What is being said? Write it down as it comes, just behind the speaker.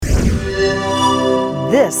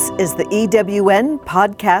This is the EWN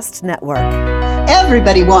Podcast Network.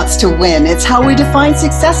 Everybody wants to win. It's how we define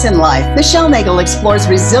success in life. Michelle Nagel explores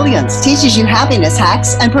resilience, teaches you happiness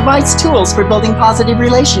hacks, and provides tools for building positive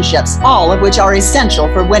relationships, all of which are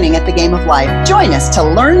essential for winning at the game of life. Join us to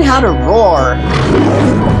learn how to roar.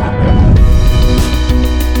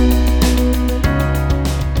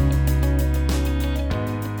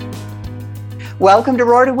 Welcome to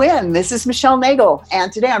Roar to Win. This is Rochele Nagel,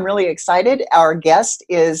 and today I'm really excited. Our guest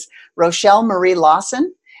is Rochele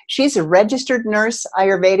Lawson. She's a registered nurse,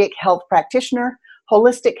 Ayurvedic health practitioner,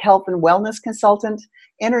 holistic health and wellness consultant,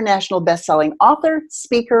 international best-selling author,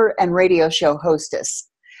 speaker, and radio show hostess.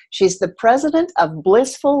 She's the president of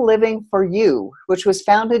Blissful Living for You, which was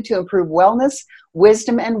founded to improve wellness,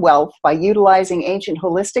 wisdom, and wealth by utilizing ancient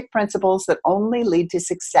holistic principles that only lead to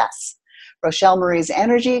success. Rochele Marie's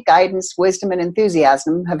energy, guidance, wisdom, and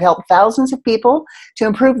enthusiasm have helped thousands of people to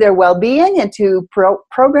improve their well-being and to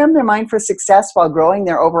program their mind for success while growing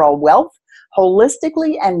their overall wealth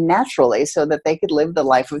holistically and naturally so that they could live the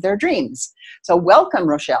life of their dreams. So welcome,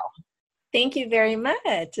 Rochele. Thank you very much.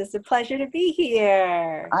 It's a pleasure to be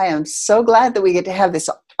here. I am so glad that we get to have this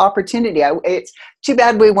opportunity. It's too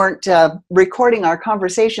bad we weren't recording our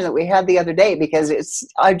conversation that we had the other day because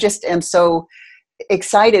I just am so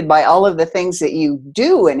excited by all of the things that you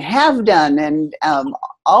do and have done and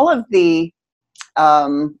all of the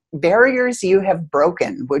barriers you have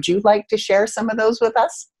broken. Would you like to share some of those with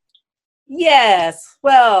us? Yes.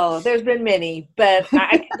 Well, there's been many, but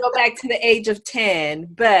I can go back to the age of 10,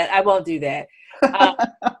 but I won't do that. I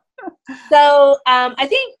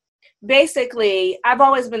think basically I've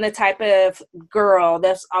always been the type of girl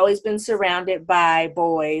that's always been surrounded by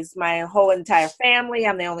boys. My whole entire family,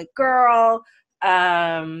 I'm the only girl.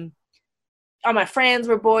 All my friends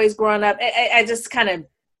were boys growing up. I just kind of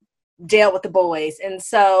dealt with the boys. And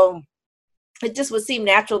so it just would seem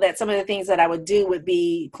natural that some of the things that I would do would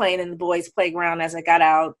be playing in the boys' playground as I got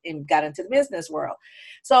out and got into the business world.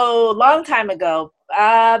 So a long time ago,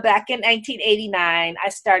 back in 1989, I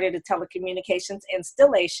started a telecommunications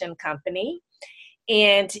installation company.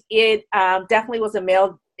 And it definitely was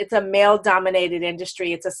it's a male-dominated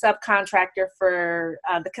industry. It's a subcontractor for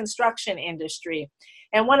the construction industry.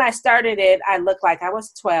 And when I started it, I looked like I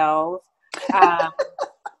was 12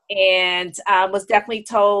 and was definitely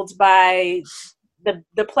told by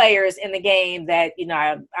the players in the game that, you know,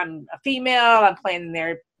 I'm a female, I'm playing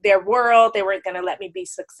in their world. They weren't going to let me be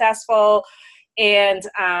successful. And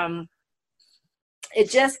it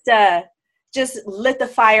just lit the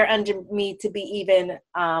fire under me to be even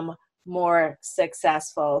more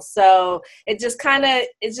successful. So it's just kind of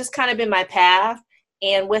been my path.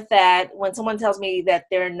 And with that, when someone tells me that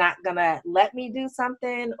they're not gonna let me do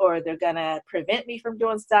something or they're gonna prevent me from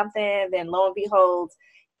doing something, then lo and behold,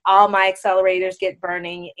 all my accelerators get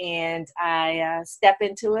burning and I step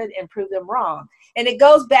into it and prove them wrong. And it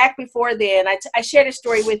goes back before then. I shared a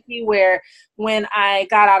story with you where when I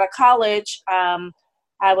got out of college,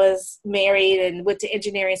 I was married and went to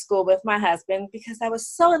engineering school with my husband because I was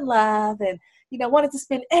so in love and, you know, wanted to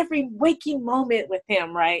spend every waking moment with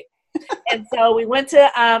him, right? And so we went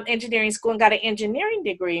to engineering school and got an engineering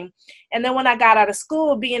degree. And then when I got out of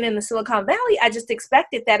school, being in the Silicon Valley, I just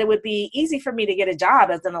expected that it would be easy for me to get a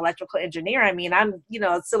job as an electrical engineer. I mean, I'm, you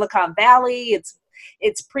know, Silicon Valley,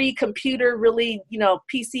 it's pre-computer, really, you know,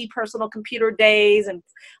 PC personal computer days and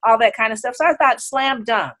all that kind of stuff. So I thought slam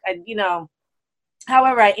dunk,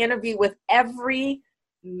 However, I interviewed with every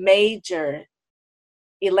major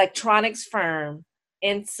electronics firm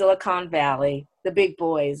in Silicon Valley, the big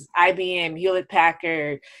boys, IBM,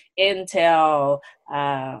 Hewlett-Packard, Intel,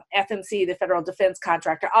 FMC, the Federal Defense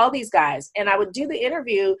Contractor, all these guys. And I would do the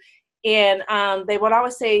interview and they would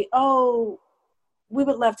always say, oh, we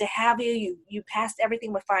would love to have you. You passed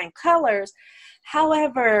everything with flying colors.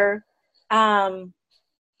 However,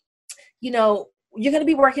 you know, you're going to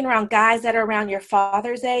be working around guys that are around your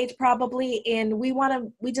father's age probably. And we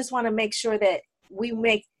just want to make sure that we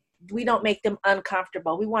don't make them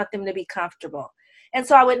uncomfortable. We want them to be comfortable. And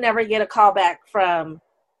so I would never get a call back from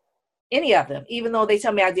any of them, even though they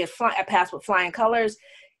tell me I passed with flying colors.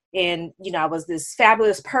 And, you know, I was this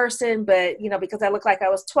fabulous person, but, you know, because I looked like I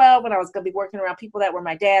was 12 and I was going to be working around people that were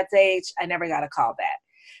my dad's age, I never got a call back.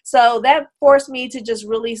 So that forced me to just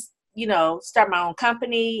really, you know, start my own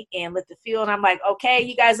company and lit the field. And I'm like, okay,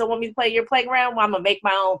 you guys don't want me to play your playground? Well, I'm going to make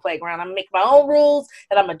my own playground. I'm going to make my own rules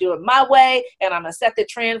and I'm going to do it my way. And I'm going to set the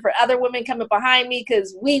trend for other women coming behind me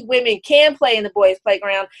because we women can play in the boys'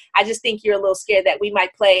 playground. I just think you're a little scared that we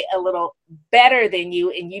might play a little better than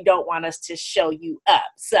you and you don't want us to show you up.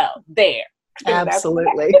 So there.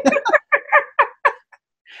 Absolutely.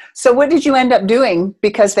 So what did you end up doing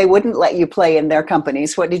because they wouldn't let you play in their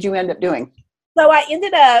companies? What did you end up doing? So I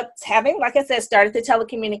ended up having, like I said, started the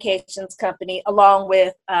telecommunications company along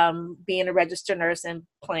with being a registered nurse and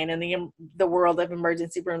playing in the world of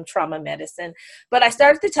emergency room trauma medicine. But I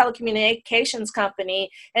started the telecommunications company,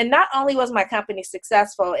 and not only was my company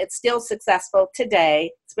successful, it's still successful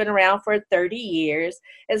today. It's been around for 30 years.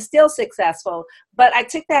 It's still successful. But I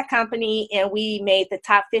took that company and we made the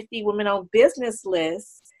top 50 women-owned business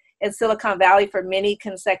list in Silicon Valley for many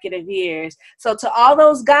consecutive years. So to all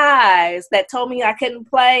those guys that told me I couldn't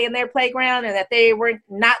play in their playground and that they were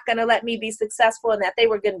not going to let me be successful and that they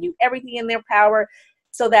were going to do everything in their power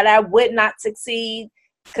so that I would not succeed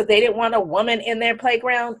because they didn't want a woman in their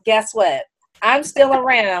playground, guess what? I'm still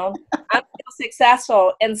around. I'm still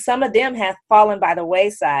successful. And some of them have fallen by the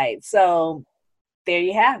wayside. So there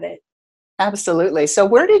you have it. Absolutely. So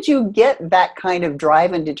where did you get that kind of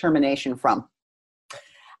drive and determination from?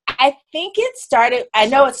 I think I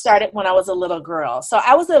know it started when I was a little girl. So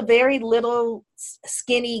I was a very little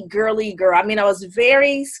skinny girly girl. I mean, I was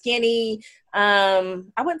very skinny. I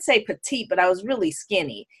wouldn't say petite, but I was really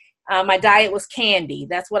skinny. My diet was candy.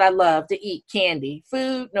 That's what I love to eat, candy.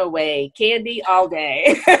 Food, no way. Candy all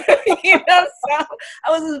day. So I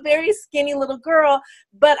was a very skinny little girl,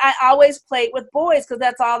 but I always played with boys because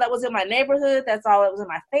that's all that was in my neighborhood. That's all that was in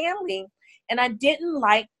my family. And I didn't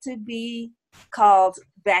like to be called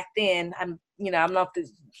back then, I'm not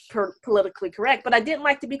politically correct, but I didn't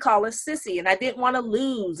like to be called a sissy, and I didn't want to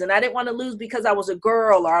lose, and I didn't want to lose because I was a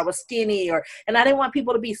girl or I was skinny, and I didn't want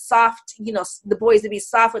people to be soft, the boys to be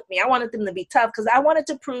soft with me. I wanted them to be tough because I wanted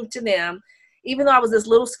to prove to them, even though I was this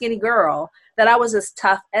little skinny girl, that I was as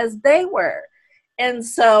tough as they were. And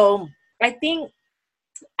so I think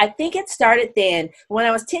it started then. When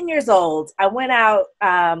I was 10 years old, I went out,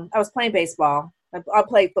 I was playing baseball. I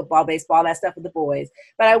played football, baseball, that stuff with the boys.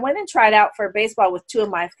 But I went and tried out for baseball with two of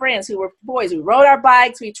my friends who were boys. We rode our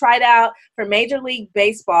bikes. We tried out for Major League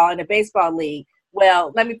Baseball in a baseball league.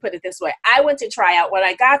 Well, let me put it this way. I went to try out. When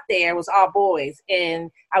I got there, it was all boys.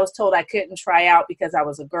 And I was told I couldn't try out because I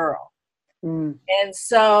was a girl. Mm. And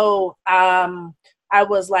so I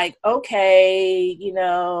was like, okay,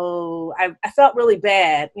 I felt really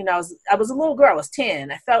bad. I was a little girl. I was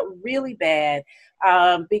 10. I felt really bad.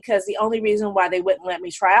 Because the only reason why they wouldn't let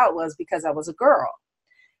me try out was because I was a girl.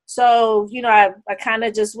 So, I kind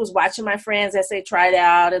of just was watching my friends as they tried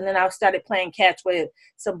out. And then I started playing catch with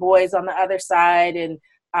some boys on the other side and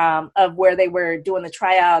of where they were doing the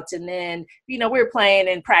tryouts. And then, we were playing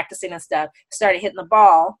and practicing and stuff, started hitting the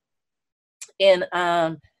ball. And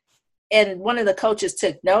one of the coaches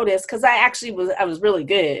took notice because I was really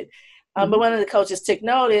good. But one of the coaches took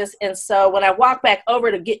notice. And so when I walked back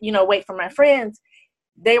over to get, wait for my friends,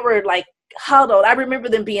 they were like huddled. I remember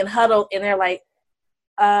them being huddled and they're like,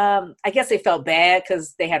 I guess they felt bad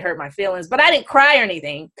because they had hurt my feelings, but I didn't cry or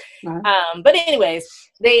anything. Uh-huh. But anyways,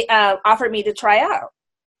 they offered me to try out.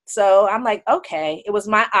 So I'm like, okay, it was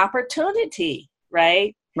my opportunity,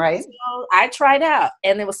 right? Right. So I tried out,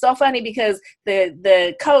 and it was so funny because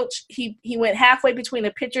the coach, he went halfway between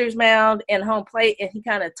the pitcher's mound and home plate, and he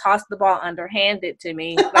kind of tossed the ball underhanded to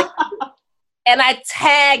me, and I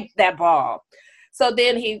tagged that ball. So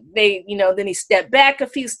then he stepped back a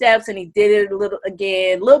few steps and he did it a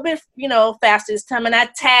little bit, faster this time, and I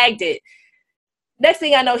tagged it. Next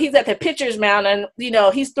thing I know, he's at the pitcher's mound and,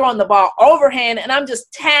 he's throwing the ball overhand and I'm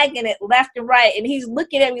just tagging it left and right. And he's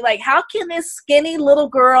looking at me like, how can this skinny little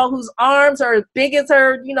girl whose arms are as big as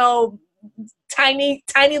her, tiny,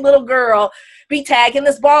 tiny little girl be tagging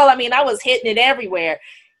this ball? I mean, I was hitting it everywhere.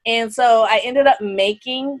 And so I ended up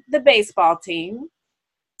making the baseball team.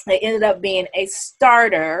 I ended up being a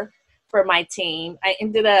starter for my team. I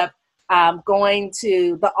ended up going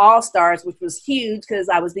to the All-Stars, which was huge because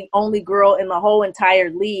I was the only girl in the whole entire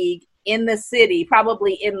league in the city,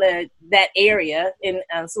 probably in that area in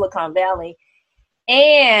Silicon Valley.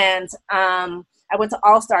 And I went to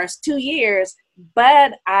All-Stars 2 years,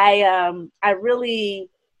 but I really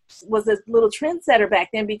was a little trendsetter back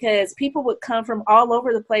then because people would come from all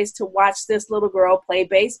over the place to watch this little girl play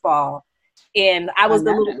baseball. And I was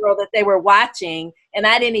the little girl that they were watching, and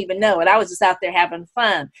I didn't even know it. I was just out there having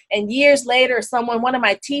fun. And years later, one of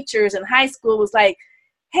my teachers in high school was like,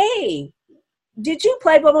 hey, did you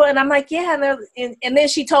play blah, blah? And I'm like, yeah. And then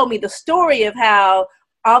she told me the story of how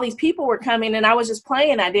all these people were coming, and I was just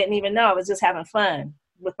playing. I didn't even know. I was just having fun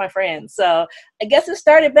with my friends. So I guess it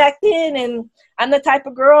started back then, and I'm the type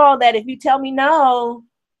of girl that if you tell me no,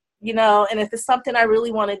 and if it's something I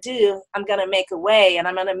really want to do, I'm going to make a way, and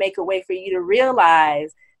I'm going to make a way for you to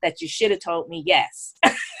realize that you should have told me yes.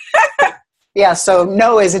 Yeah, so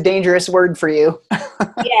no is a dangerous word for you.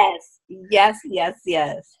 Yes, yes, yes,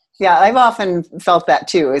 yes. Yeah, I've often felt that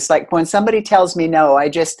too. It's like when somebody tells me no,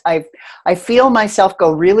 I feel myself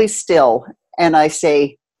go really still and I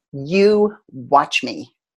say, "You watch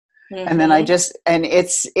me." And then Mm-hmm. and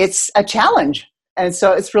it's a challenge. And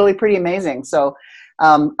so it's really pretty amazing. So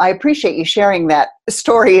I appreciate you sharing that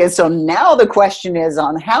story. And so now the question is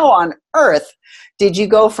on how on earth did you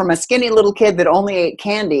go from a skinny little kid that only ate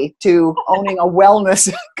candy to owning a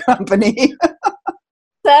wellness company?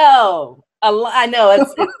 So I know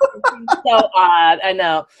it's so odd. I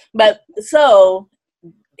know, but so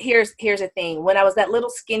here's the thing. When I was that little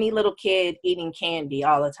skinny little kid eating candy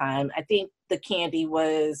all the time, I think the candy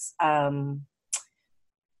was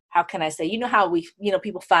how can I say? You know how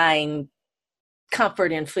people find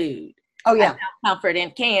comfort in food. Oh, I yeah. found comfort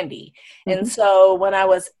in candy. And Mm-hmm. so when I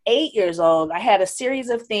was 8 years old, I had a series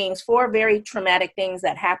of things, 4 very traumatic things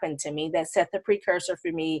that happened to me that set the precursor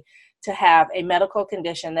for me to have a medical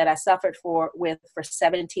condition that I suffered for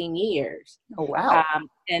 17 years. Oh, wow.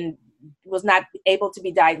 And was not able to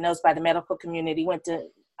be diagnosed by the medical community. Went to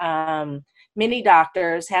many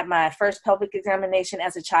doctors, had my first pelvic examination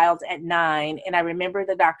as a child at 9. And I remember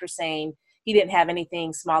the doctor saying he didn't have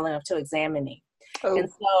anything small enough to examine me. And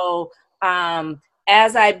Oh, so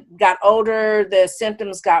as I got older, the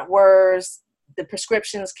symptoms got worse. The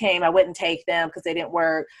prescriptions came. I wouldn't take them because they didn't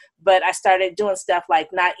work. But I started doing stuff like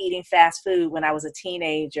not eating fast food when I was a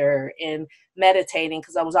teenager and meditating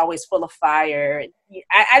because I was always full of fire.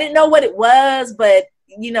 I didn't know what it was, but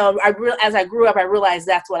as I grew up, I realized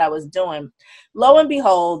that's what I was doing. Lo and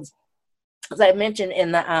behold, as I mentioned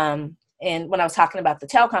in the and when I was talking about the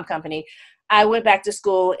telecom company, I went back to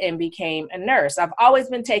school and became a nurse. I've always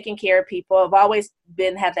been taking care of people. I've always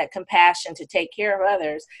had that compassion to take care of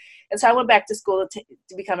others. And so I went back to school to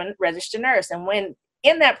become a registered nurse. And when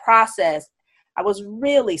in that process, I was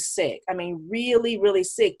really sick. I mean, really, really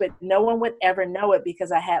sick, but no one would ever know it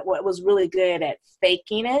because I was really good at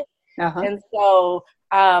faking it. uh-huh. And so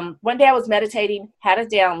one day I was meditating, had a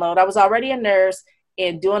download. I was already a nurse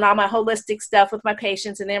and doing all my holistic stuff with my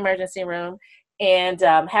patients in the emergency room and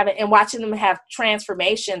watching them have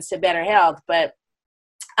transformations to better health. But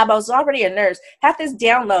I was already a nurse, had this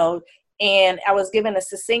download, and I was given a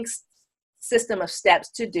succinct system of steps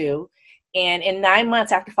to do. And in 9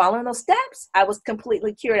 months after following those steps, I was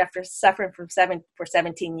completely cured after suffering for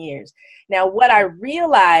 17 years. Now, what I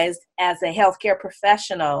realized as a healthcare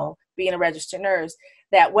professional, being a registered nurse,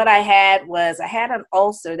 that what I had an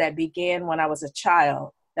ulcer that began when I was a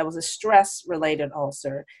child. That was a stress-related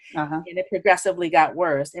ulcer, Uh-huh. and it progressively got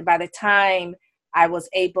worse. And by the time I was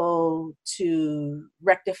able to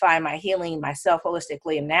rectify my healing myself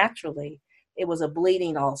holistically and naturally, it was a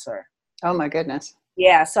bleeding ulcer. Oh, my goodness.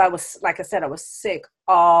 Yeah, so I was, like I said, I was sick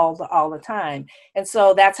all the time. And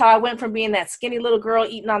so that's how I went from being that skinny little girl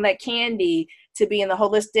eating on that candy to being the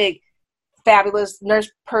holistic, fabulous nurse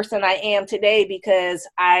person I am today, because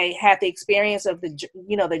I had the experience of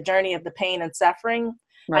the journey of the pain and suffering.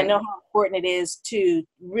 I Right. know how important it is to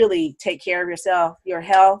really take care of yourself. Your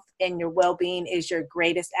health and your well-being is your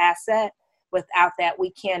greatest asset. Without that,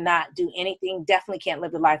 we cannot do anything. Definitely can't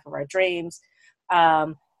live the life of our dreams.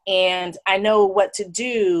 And I know what to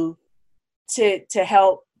do to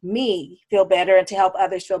help me feel better and to help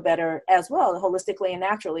others feel better as well, holistically and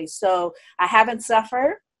naturally. So I haven't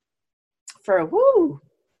suffered for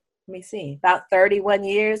let me see, about 31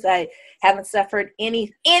 years. I haven't suffered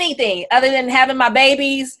anything other than having my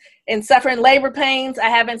babies and suffering labor pains. I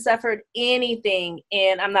haven't suffered anything,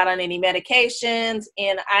 and I'm not on any medications.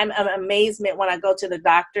 And I'm an amazement when I go to the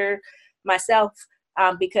doctor myself,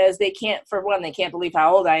 because they can't believe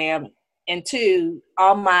how old I am. And two,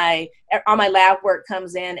 all my lab work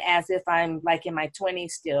comes in as if I'm like in my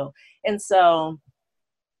 20s still. And so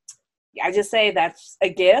I just say that's a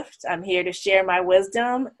gift. I'm here to share my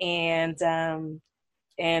wisdom, and I'm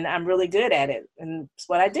really good at it, and it's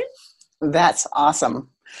what I do. That's awesome.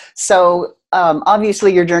 So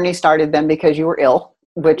obviously your journey started then because you were ill,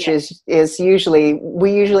 which Yeah, is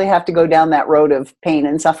we usually have to go down that road of pain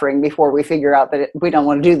and suffering before we figure out that we don't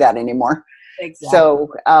want to do that anymore. exactly.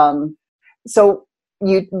 So so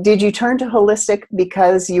did you turn to holistic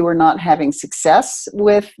because you were not having success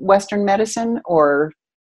with Western medicine, or?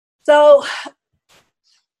 So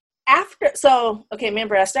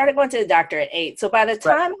remember, I started going to the doctor at 8. So by the Right.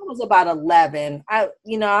 time I was about 11,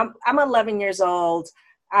 I'm 11 years old.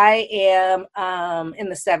 I am in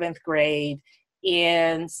the 7th grade,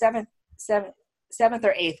 in seventh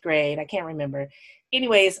or 8th grade. I can't remember.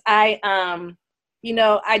 Anyways, I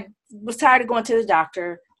was tired of going to the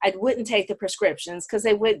doctor. I wouldn't take the prescriptions because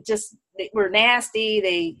they were nasty.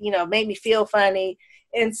 They, made me feel funny.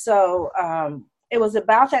 And so it was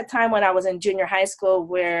about that time when I was in junior high school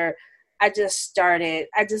where I just started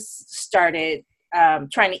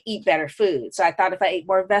trying to eat better food. So I thought if I ate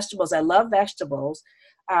more vegetables, I love vegetables.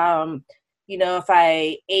 If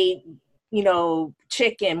I ate, more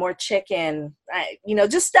chicken,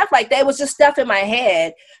 just stuff like that. It was just stuff in my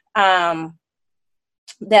head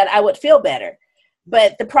that I would feel better.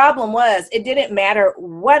 But the problem was it didn't matter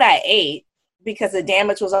what I ate because the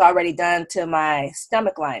damage was already done to my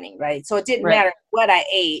stomach lining, right? So it didn't matter what I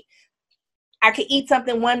ate. I could eat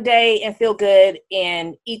something one day and feel good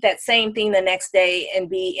and eat that same thing the next day and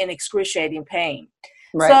be in excruciating pain.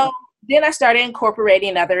 Right. So then I started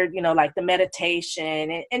incorporating other, like the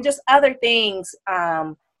meditation and just other things,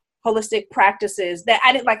 holistic practices that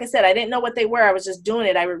I didn't know what they were. I was just doing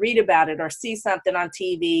it. I would read about it or see something on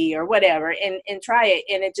TV or whatever and try it.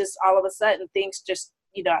 And it just, all of a sudden things just,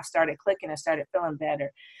 I started clicking and started feeling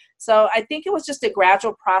better. So I think it was just a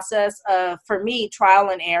gradual process of, for me, trial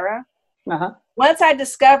and error. Uh-huh. Once I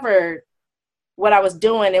discovered what I was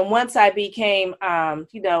doing and once I became, a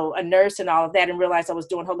nurse and all of that and realized I was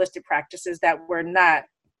doing holistic practices that were not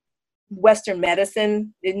Western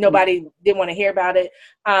medicine, nobody didn't want to hear about it.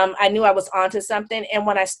 I knew I was onto something. And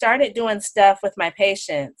when I started doing stuff with my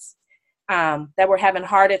patients that were having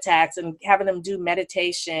heart attacks and having them do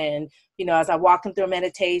meditation, as I walk them through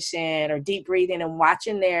meditation or deep breathing and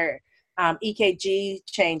watching their EKG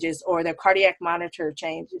changes or their cardiac monitor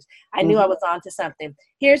changes, I knew I was onto something.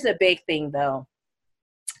 Here's the big thing though.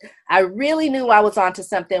 I really knew I was onto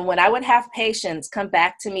something when I would have patients come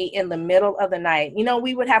back to me in the middle of the night.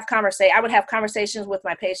 We would have I would have conversations with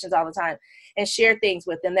my patients all the time and share things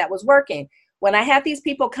with them that was working. When I had these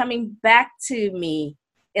people coming back to me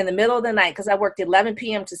in the middle of the night, because I worked 11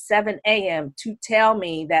 p.m. to 7 a.m. to tell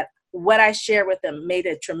me that what I shared with them made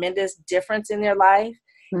a tremendous difference in their life.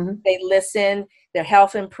 Mm-hmm. They listened, their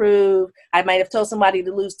health improved. I might have told somebody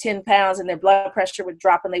to lose 10 pounds and their blood pressure would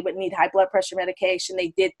drop and they wouldn't need high blood pressure medication.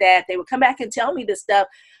 They did that. They would come back and tell me this stuff.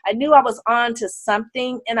 I knew I was on to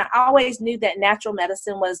something. And I always knew that natural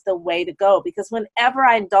medicine was the way to go because whenever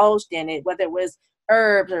I indulged in it, whether it was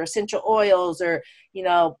herbs or essential oils or,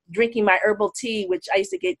 drinking my herbal tea, which I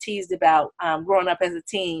used to get teased about growing up as a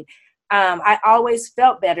teen, I always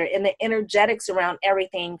felt better and the energetics around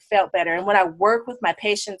everything felt better. And when I work with my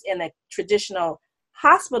patients in a traditional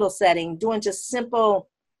hospital setting, doing just simple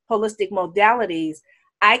holistic modalities,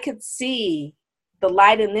 I could see the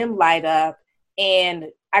light in them light up and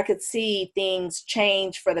I could see things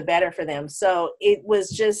change for the better for them. So it was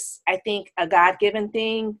just, I think, a God-given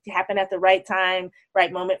thing to happen at the right time,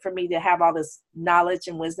 right moment for me to have all this knowledge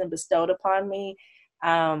and wisdom bestowed upon me.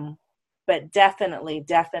 But definitely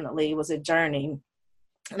it was a journey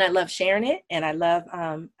and I love sharing it. And I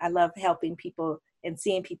love helping people and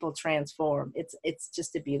seeing people transform. It's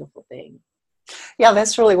just a beautiful thing. Yeah,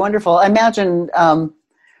 that's really wonderful. I imagine,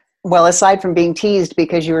 aside from being teased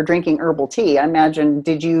because you were drinking herbal tea, I imagine,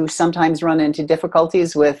 did you sometimes run into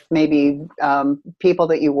difficulties with maybe people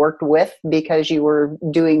that you worked with because you were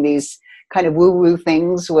doing these kind of woo-woo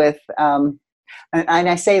things with, and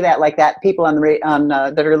I say that like that. People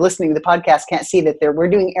that are listening to the podcast can't see that we're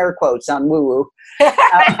doing air quotes on woo-woo.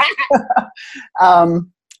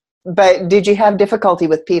 But did you have difficulty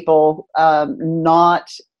with people not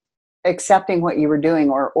accepting what you were doing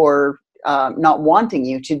or not wanting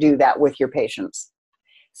you to do that with your patients?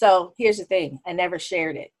 So here's the thing. I never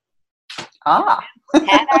shared it. Had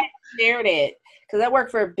I shared it, because I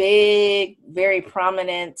work for a big, very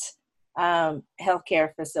prominent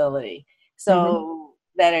healthcare facility. So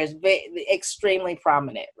that is extremely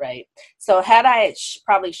prominent, right? So had I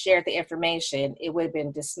probably shared the information, it would have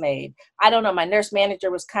been dismayed. I don't know. My nurse manager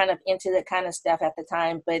was kind of into that kind of stuff at the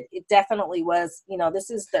time, but it definitely was, this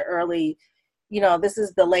is the early, this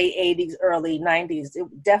is the late 80s, early 90s.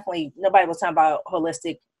 It definitely, nobody was talking about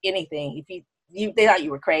holistic anything. If they thought you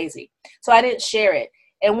were crazy. So I didn't share it.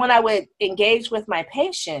 And when I would engage with my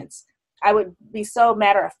patients, I would be so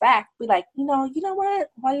matter of fact, be like, you know what,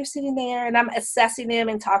 while you're sitting there and I'm assessing them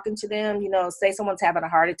and talking to them, say someone's having a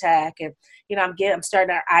heart attack and, I'm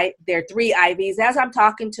starting their 3 IVs. As I'm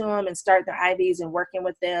talking to them and starting their IVs and working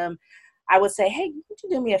with them, I would say, hey, would you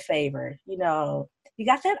do me a favor? You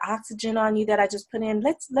got that oxygen on you that I just put in.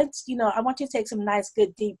 Let's, I want you to take some nice,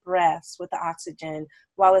 good, deep breaths with the oxygen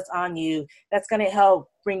while it's on you. That's going to help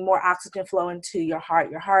bring more oxygen flow into your heart.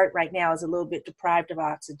 Your heart right now is a little bit deprived of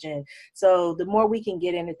oxygen. So the more we can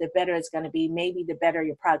get in it, the better it's going to be. Maybe the better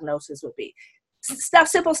your prognosis will be.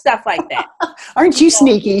 Simple stuff like that. Aren't you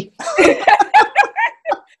sneaky?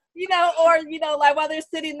 or, like while they're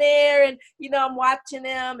sitting there and, I'm watching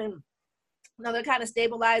them and, they're kind of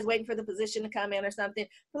stabilized, waiting for the physician to come in or something.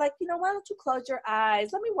 They're like, why don't you close your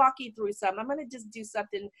eyes? Let me walk you through something. I'm going to just do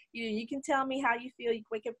something. You can tell me how you feel. You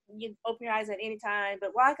wake up, you open your eyes at any time.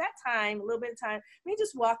 But while I got time, a little bit of time, let me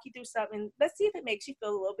just walk you through something. Let's see if it makes you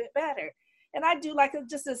feel a little bit better. And I do like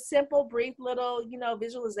just a simple, brief little,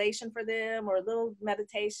 visualization for them, or a little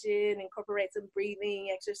meditation, incorporate some breathing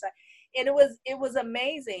exercise. And it was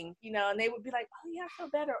amazing, and they would be like, oh yeah, I feel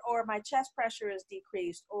better. Or my chest pressure is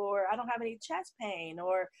decreased, or I don't have any chest pain,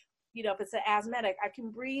 or, if it's an asthmatic, I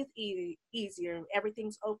can breathe easier.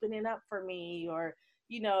 Everything's opening up for me. Or,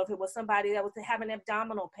 if it was somebody that was having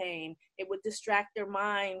abdominal pain, it would distract their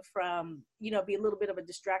mind from, be a little bit of a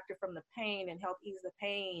distractor from the pain and help ease the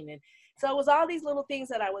pain. And so it was all these little things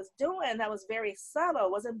that I was doing that was very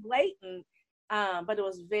subtle, wasn't blatant, but it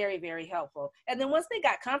was very, very helpful. And then once they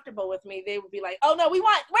got comfortable with me, they would be like, oh no, where's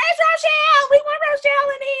Rochele? We want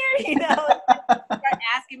Rochele in here, start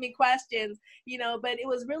asking me questions, but it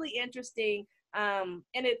was really interesting. And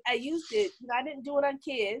I used it, I didn't do it on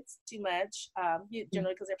kids too much,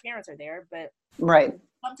 generally because their parents are there, but right.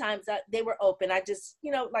 Sometimes they were open. I just,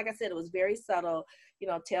 like I said, it was very subtle,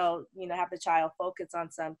 have the child focus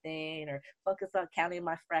on something, or focus on counting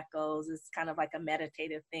my freckles. It's kind of like a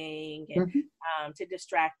meditative thing, and to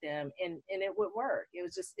distract them, and it would work.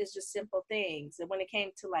 It's just simple things. And when it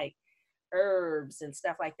came to like herbs and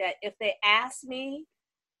stuff like that, if they asked me,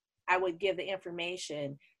 I would give the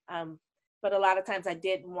information. But a lot of times I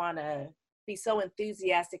didn't want to be so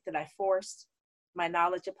enthusiastic that I forced my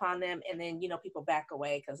knowledge upon them, and then people back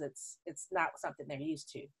away because it's not something they're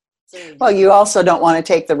used to. So, well, you also don't want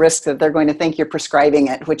to take the risk that they're going to think you're prescribing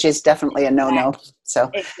it, which is definitely a no-no. So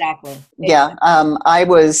exactly. Yeah, I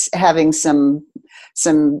was having some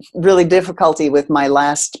really difficulty with my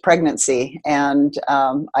last pregnancy, and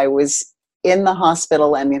I was in the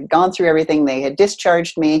hospital and had gone through everything. They had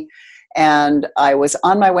discharged me, and I was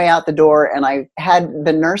on my way out the door, and I had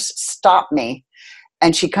the nurse stop me.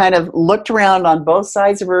 And she kind of looked around on both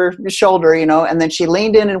sides of her shoulder, and then she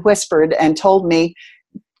leaned in and whispered and told me,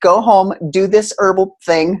 go home, do this herbal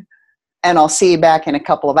thing, and I'll see you back in a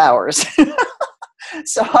couple of hours.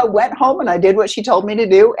 So I went home and I did what she told me to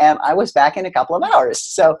do, and I was back in a couple of hours.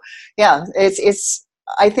 So yeah,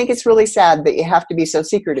 I think it's really sad that you have to be so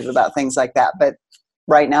secretive about things like that. But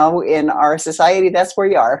right now in our society, that's where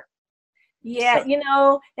you are. Yeah,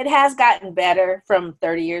 it has gotten better from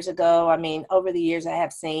 30 years ago. I mean, over the years, I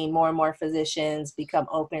have seen more and more physicians become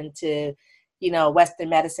open to, Western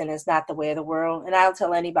medicine is not the way of the world. And I'll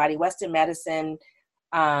tell anybody, Western medicine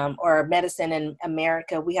or medicine in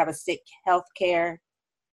America, we have a sick health care.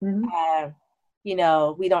 Mm-hmm.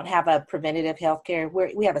 We don't have a preventative health care.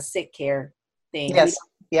 We have a sick care thing. Yes.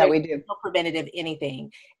 We do. No preventative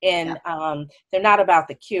anything. And they're not about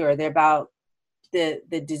the cure. They're about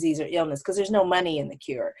the disease or illness, because there's no money in the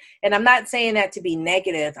cure. And I'm not saying that to be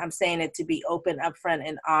negative. I'm saying it to be open, upfront,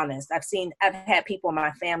 and honest. I've had people in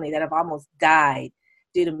my family that have almost died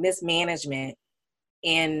due to mismanagement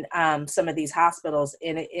in some of these hospitals.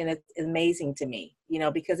 And it's amazing to me,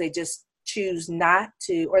 because they just choose not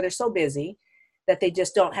to, or they're so busy that they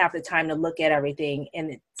just don't have the time to look at everything.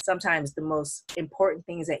 And sometimes the most important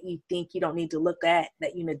things that you think you don't need to look at,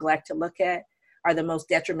 that you neglect to look at, are the most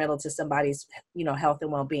detrimental to somebody's, health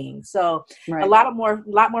and well-being. So right. a lot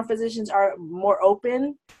more physicians are more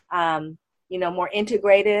open, more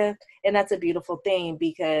integrative. And that's a beautiful thing,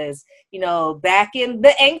 because, back in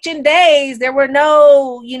the ancient days, there were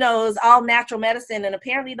no, it was all natural medicine. And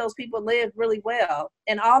apparently those people lived really well.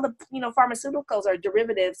 And all the, pharmaceuticals are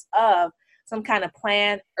derivatives of some kind of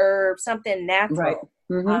plant, herb, something natural. Right.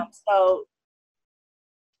 Mm-hmm. So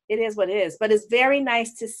it is what it is. But it's very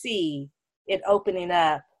nice to see it opening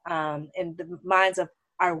up in the minds of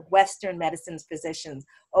our Western medicine's physicians,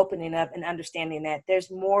 opening up and understanding that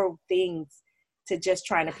there's more things to just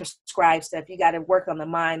trying to prescribe stuff. You got to work on the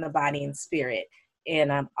mind, the body, and spirit.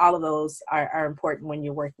 And all of those are important when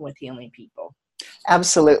you're working with healing people.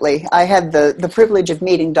 Absolutely. I had the privilege of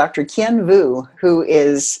meeting Dr. Kien Vu, who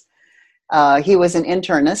is, he was an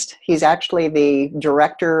internist. He's actually the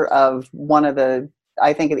director of the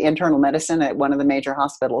internal medicine at one of the major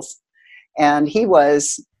hospitals. And he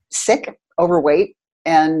was sick, overweight,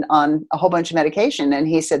 and on a whole bunch of medication. And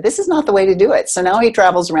he said, this is not the way to do it. So now he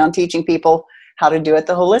travels around teaching people how to do it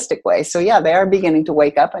the holistic way. So yeah, they are beginning to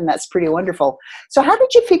wake up, and that's pretty wonderful. So how did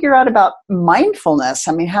you figure out about mindfulness?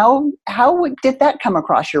 I mean, how did that come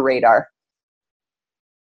across your radar?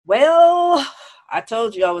 Well, I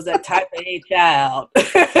told you I was that type A child.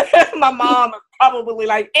 My mom was probably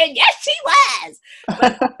like, and yes, she was.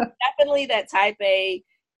 But definitely that type A,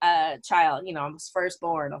 child. I was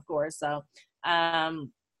firstborn, of course. So I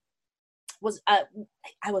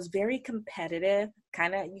was very competitive.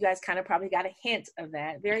 You guys kind of probably got a hint of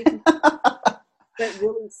that. Very competitive, but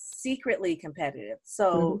really secretly competitive.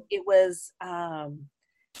 So it was.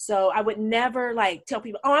 So I would never like tell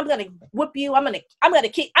people, "Oh, I'm gonna whoop you. I'm gonna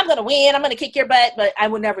win. I'm gonna kick your butt." But I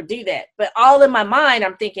would never do that. But all in my mind,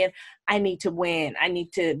 I'm thinking, I need to win. I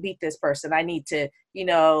need to beat this person. I need to,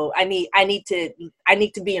 I need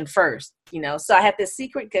to be in first. So I had this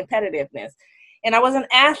secret competitiveness, and I was an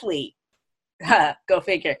athlete. Go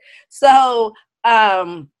figure. So,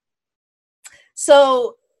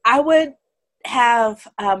 so I would have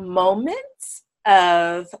moments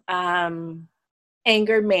of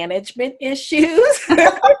anger management issues.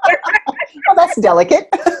 Oh, that's delicate.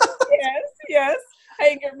 Yes,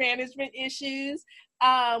 anger management issues,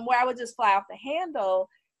 where I would just fly off the handle,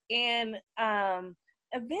 and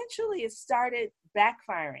eventually it started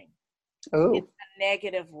backfiring in a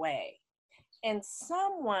negative way. And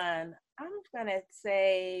someone, I'm gonna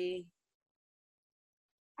say,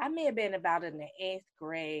 I may have been about in the 8th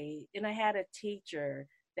grade, and I had a teacher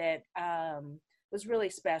that was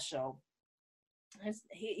really special.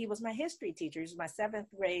 He was my history teacher. He was my 7th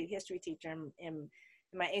grade history teacher and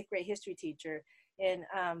my 8th grade history teacher. And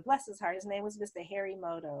bless his heart, his name was Mr. Harry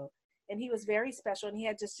Moto. And he was very special. And he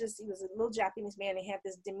had he was a little Japanese man. And he had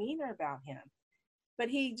this demeanor about him. But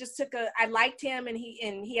he just I liked him, and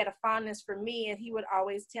he had a fondness for me. And he would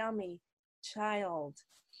always tell me, "Child,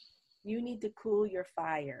 you need to cool your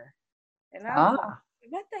fire." And I was like,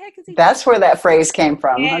 what the heck is he? That's where that phrase came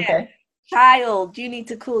from. Yeah. Okay. Child, you need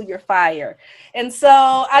to cool your fire. And so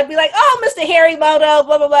I'd be like, "Oh, Mr. Harry Moto,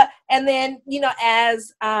 blah, blah, blah." And then,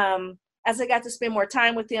 as I got to spend more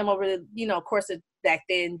time with him over the, of course, back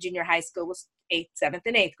then, junior high school was 7th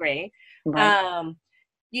and 8th grade. Right.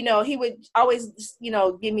 He would always,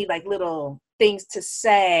 give me like little things to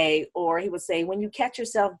say, or he would say, "When you catch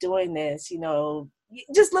yourself doing this,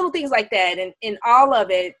 just little things like that." And all of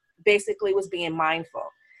it basically was being mindful.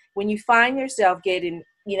 When you find yourself getting,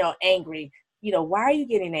 angry, why are you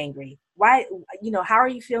getting angry? Why, how are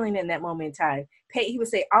you feeling in that moment in time? He would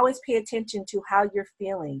say, always pay attention to how you're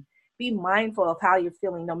feeling. Be mindful of how you're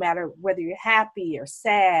feeling, no matter whether you're happy or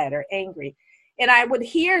sad or angry. And I would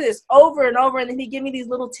hear this over and over, and then he'd give me these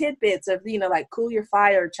little tidbits of, like, cool your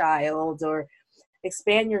fire, child, or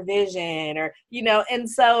expand your vision, or, and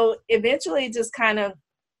so eventually it kind of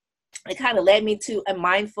led me to a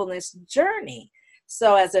mindfulness journey.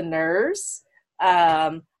 So as a nurse,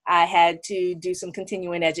 I had to do some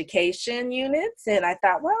continuing education units, and I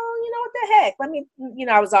thought, well, what the heck? Let me,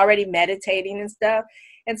 I was already meditating and stuff.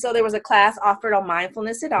 And so there was a class offered on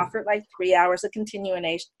mindfulness. It offered like 3 hours of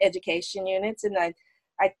continuing education units. And I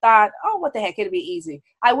thought, oh, what the heck? It'd be easy.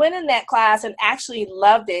 I went in that class and actually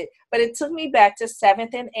loved it, but it took me back to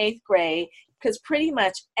 7th and 8th grade, because pretty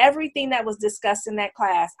much everything that was discussed in that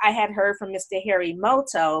class, I had heard from Mr. Harry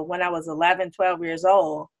Moto when I was 11, 12 years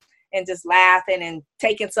old, and just laughing and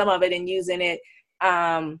taking some of it and using it.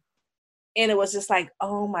 And it was just like,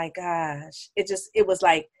 oh my gosh. It was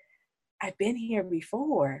like, I've been here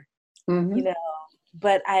before,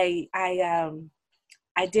 but I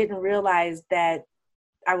didn't realize that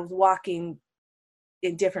I was walking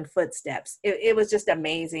in different footsteps. It was just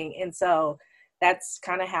amazing. And so that's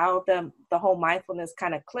kind of how the whole mindfulness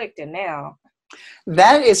kind of clicked. And now.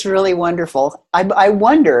 That is really wonderful. I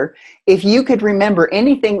wonder if you could remember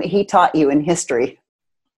anything that he taught you in history.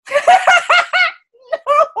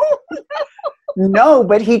 No,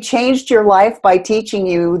 but he changed your life by teaching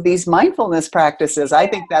you these mindfulness practices. I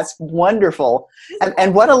think that's wonderful.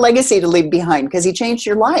 And what a legacy to leave behind, because he changed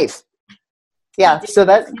your life. Yeah, so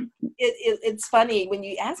it's funny when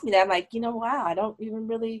you ask me that. I'm like, wow, I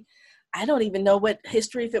don't even know what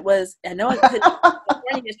history, if it was, I know it could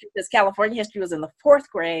California history, because California history was in the 4th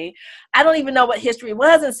grade. I don't even know what history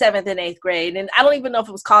was in 7th and 8th grade. And I don't even know if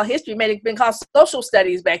it was called history. It may have been called social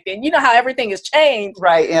studies back then. You know how everything has changed.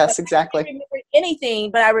 Right, yes, exactly. I don't remember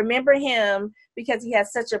anything, but I remember him because he had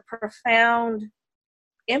such a profound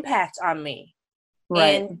impact on me.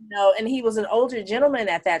 Right. And he was an older gentleman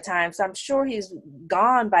at that time, so I'm sure he's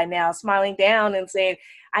gone by now, smiling down and saying,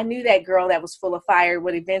 "I knew that girl that was full of fire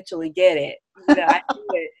would eventually get it." I knew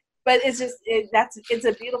it. But it's just it's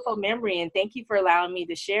a beautiful memory, and thank you for allowing me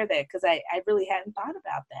to share that, because I really hadn't thought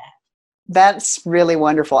about that. That's really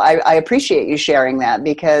wonderful. I appreciate you sharing that,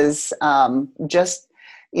 because just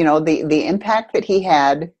the impact that he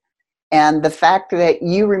had. And the fact that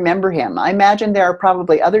you remember him. I imagine there are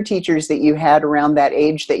probably other teachers that you had around that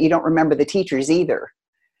age that you don't remember the teachers either.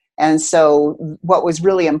 And so what was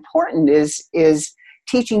really important is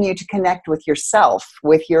teaching you to connect with yourself,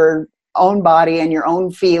 with your own body and your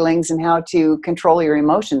own feelings, and how to control your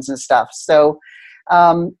emotions and stuff. So,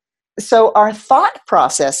 so are thought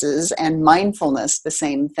processes and mindfulness the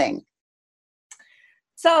same thing?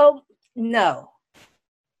 So, no.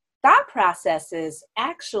 Thought processes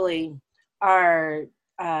actually are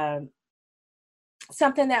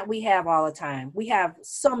something that we have all the time. We have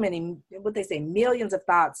so many, what they say, millions of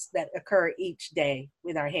thoughts that occur each day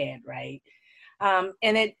with our head, right?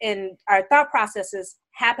 And our thought processes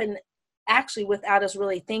happen actually without us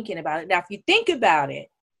really thinking about it. Now, if you think about it,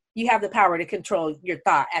 you have the power to control your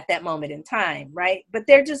thought at that moment in time, right? But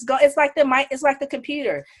they're just it's like the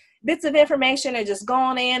computer. Bits of information are just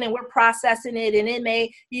going in and we're processing it, and it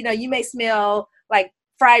may, you may smell like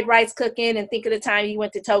fried rice cooking and think of the time you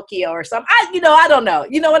went to Tokyo or something. I don't know.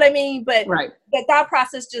 You know what I mean? But right. The thought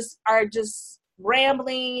process are just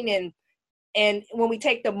rambling, and when we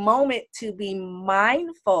take the moment to be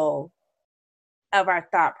mindful of our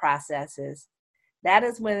thought processes, that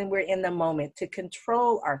is when we're in the moment to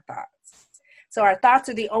control our thoughts. So our thoughts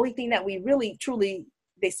are the only thing that we really, truly,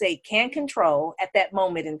 they say, can control at that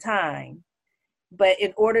moment in time. But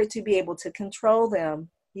in order to be able to control them,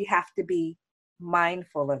 you have to be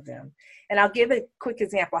mindful of them. And I'll give a quick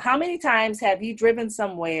example. How many times have you driven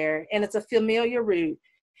somewhere and it's a familiar route,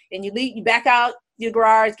 and you back out your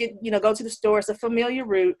garage, go to the store, it's a familiar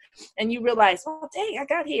route, and you realize, oh, dang, I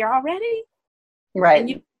got here already? Right. And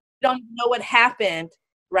you don't even know what happened,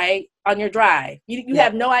 right, on your drive. You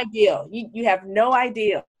have no idea. You have no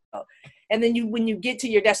idea. And then when you get to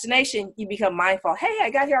your destination, you become mindful. Hey, I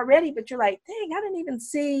got here already, but you're like, dang, I didn't even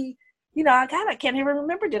see, I can't even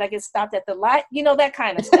remember. Did I get stopped at the light? That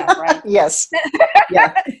kind of stuff, right? Yes.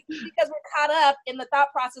 Yeah. Because we're caught up in the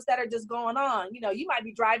thought process that are just going on. You might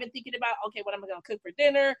be driving thinking about, okay, what am I going to cook for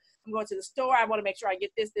dinner? I'm going to the store. I want to make sure I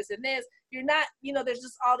get this, this, and this. You're not, there's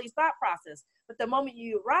just all these thought processes. But the moment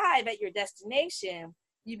you arrive at your destination,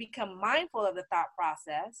 you become mindful of the thought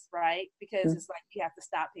process, right? Because it's like you have to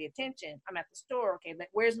stop, pay attention. I'm at the store. Okay,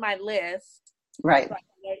 where's my list? Right.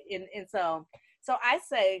 And so I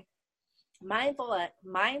say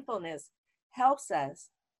mindfulness helps us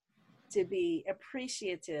to be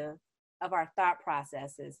appreciative of our thought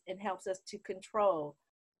processes and helps us to control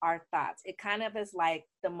our thoughts. It kind of is like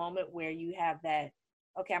the moment where you have that,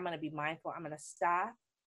 okay, I'm going to be mindful. I'm going to stop,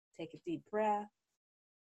 take a deep breath.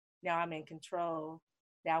 Now I'm in control.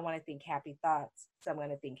 Now I want to think happy thoughts. So I'm going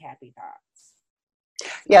to think happy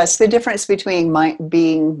thoughts. Yes, the difference between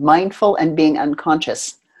being mindful and being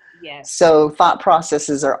unconscious. Yes. So thought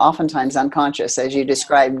processes are oftentimes unconscious, as you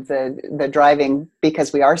described the driving,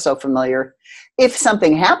 because we are so familiar. If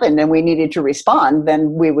something happened and we needed to respond,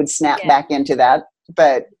 then we would snap back into that.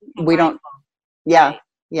 But we don't. Yeah. Right.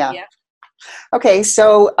 Yeah. Okay.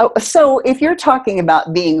 So if you're talking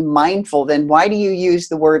about being mindful, then why do you use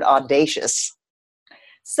the word audacious?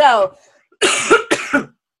 So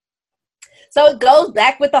it goes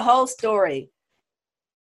back with the whole story.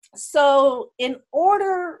 So in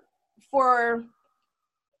order for,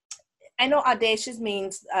 I know audacious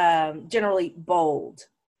means generally bold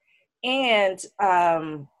and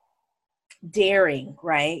daring,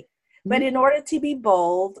 right? Mm-hmm. But in order to be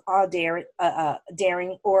bold or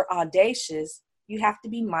daring or audacious, you have to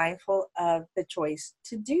be mindful of the choice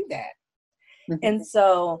to do that. Mm-hmm. And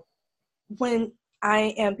so when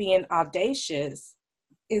I am being audacious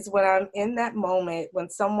is when I'm in that moment when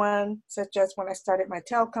someone, such as when I started my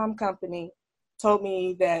telecom company, told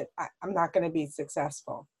me that I'm not going to be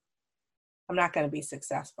successful. I'm not going to be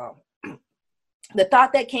successful. The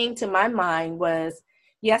thought that came to my mind was,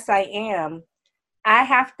 yes, I am. I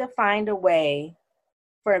have to find a way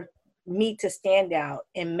for me to stand out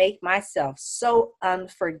and make myself so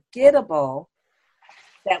unforgettable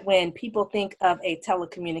that when people think of a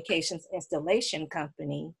telecommunications installation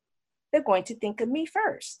company, they're going to think of me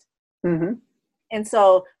first. Mm-hmm. And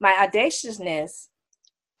so my audaciousness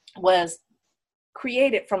was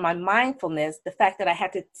created from my mindfulness, the fact that I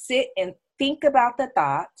had to sit and think about the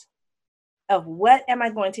thought of what am I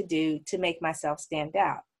going to do to make myself stand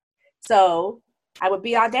out. So I would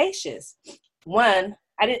be audacious. One,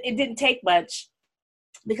 it didn't take much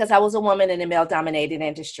because I was a woman in a male-dominated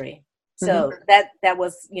industry. So that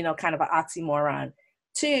was, kind of an oxymoron.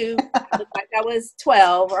 Two, I looked like I was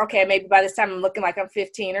 12, or okay, maybe by this time I'm looking like I'm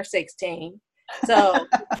 15 or 16. So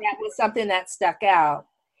that was something that stuck out.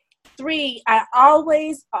 Three, I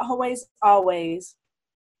always, I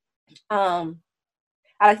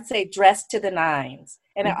like to say dressed to the nines.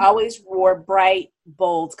 And I always wore bright,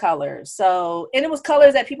 bold colors. So, and it was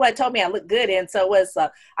colors that people had told me I looked good in. So it was,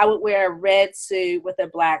 I would wear a red suit with a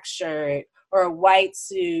black shirt, or a white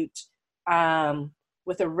suit with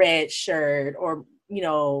with a red shirt, or,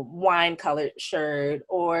 wine colored shirt,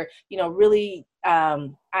 or, really, I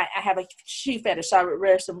have a shoe fetish. So I would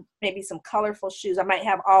wear maybe some colorful shoes. I might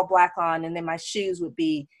have all black on, and then my shoes would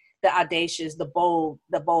be the audacious, the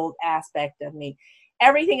bold aspect of me.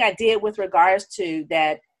 Everything I did with regards to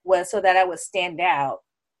that was so that I would stand out,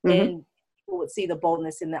 Mm-hmm. and people would see the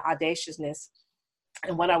boldness and the audaciousness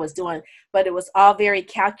and what I was doing. But it was all very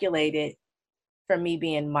calculated for me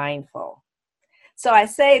being mindful. So I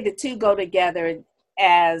say the two go together,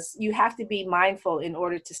 as you have to be mindful in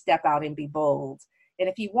order to step out and be bold. And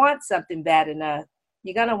if you want something bad enough,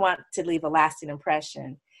 you're going to want to leave a lasting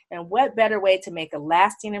impression. And what better way to make a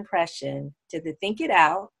lasting impression to thinking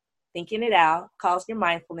it out, calls your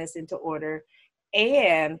mindfulness into order,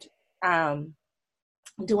 and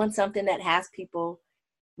doing something that has people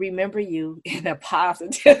remember you in a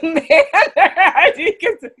positive manner. You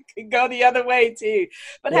can go the other way too,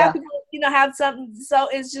 but have people, have something. So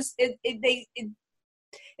it's just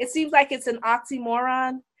it seems like it's an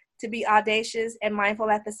oxymoron to be audacious and mindful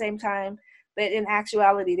at the same time, but in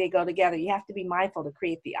actuality, they go together. You have to be mindful to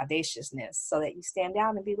create the audaciousness so that you stand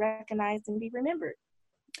out and be recognized and be remembered.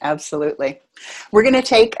 Absolutely. We're going to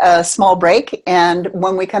take a small break, and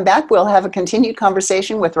when we come back, we'll have a continued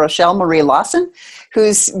conversation with Rochele Marie Lawson,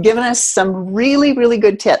 who's given us some really, really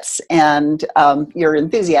good tips, and your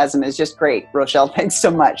enthusiasm is just great, Rochele. Thanks so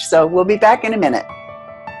much. So we'll be back in a minute.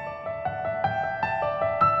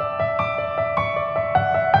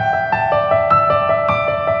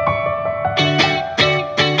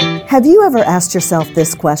 Have you ever asked yourself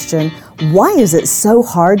this question? Why is it so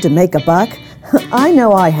hard to make a buck? I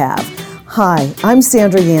know I have. Hi, I'm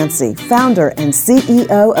Sandra Yancey, founder and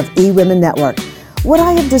CEO of eWomen Network. What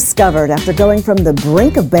I have discovered after going from the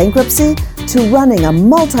brink of bankruptcy to running a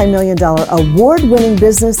multi-million-dollar award-winning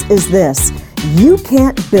business is this: you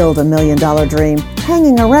can't build $1 million dream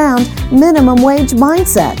hanging around minimum wage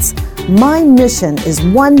mindsets. My mission is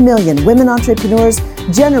 1 million women entrepreneurs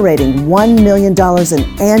generating $1 million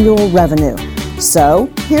in annual revenue. So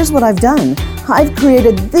here's what I've done. I've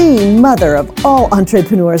created the mother of all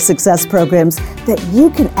entrepreneur success programs that you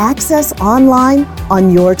can access online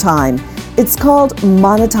on your time. It's called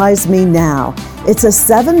Monetize Me Now. It's a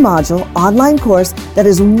 7-module online course that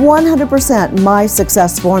is 100% my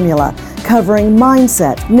success formula, covering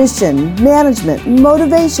mindset, mission, management,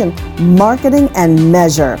 motivation, marketing, and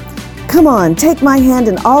measure. Come on, take my hand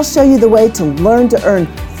and I'll show you the way to learn to earn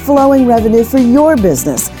flowing revenue for your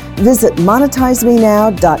business. Visit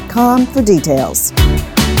monetizemenow.com for details.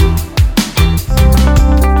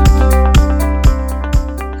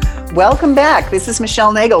 Welcome back. This is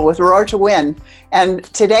Michelle Nagel with Roar to Win. And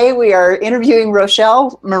today we are interviewing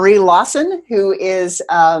Rochele Marie Lawson, who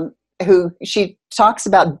she talks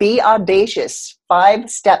about Be Audacious,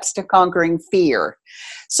 5 Steps to Conquering Fear.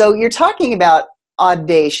 So you're talking about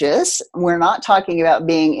audacious. We're not talking about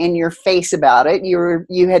being in your face about it.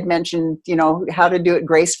 You had mentioned, how to do it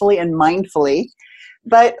gracefully and mindfully.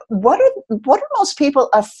 But what are most people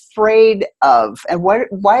afraid of, and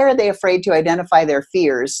why are they afraid to identify their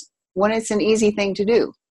fears when it's an easy thing to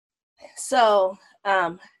do? So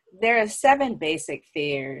there are 7 basic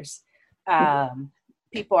fears.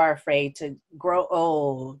 People are afraid to grow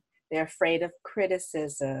old. They're afraid of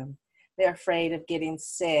criticism. They're afraid of getting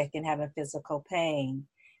sick and having physical pain.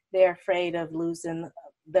 They're afraid of losing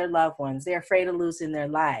their loved ones. They're afraid of losing their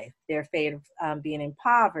life. They're afraid of being in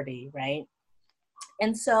poverty, right?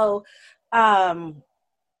 And so, oh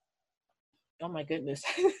my goodness,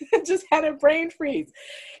 I just had a brain freeze.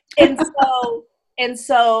 And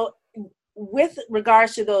so with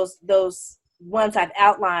regards to those ones I've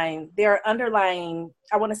outlined, there are underlying,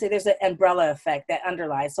 I want to say there's an umbrella effect that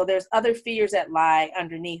underlies. So there's other fears that lie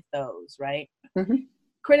underneath those, right? Mm-hmm.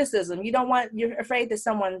 Criticism. You're afraid that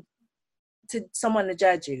someone to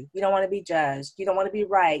judge you. You don't want to be judged. You don't want to be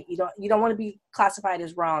right. You don't want to be classified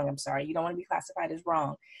as wrong. I'm sorry. You don't want to be classified as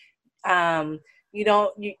wrong.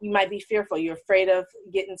 You might be fearful. You're afraid of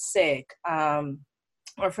getting sick.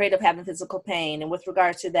 Or afraid of having physical pain. And with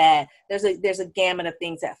regards to that, there's a gamut of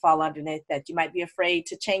things that fall underneath that. You might be afraid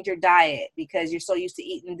to change your diet because you're so used to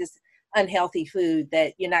eating this unhealthy food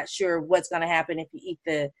that you're not sure what's going to happen if you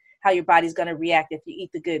eat how your body's going to react if you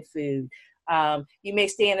eat the good food. You may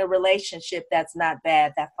stay in a relationship that's not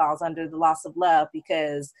bad, that falls under the loss of love,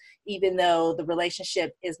 because even though the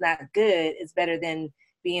relationship is not good, it's better than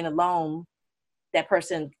being alone. That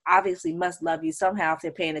person obviously must love you somehow if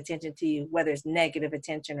they're paying attention to you, whether it's negative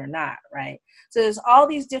attention or not, right? So there's all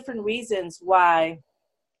these different reasons why,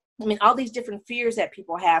 all these different fears that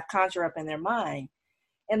people have conjure up in their mind.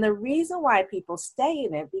 And the reason why people stay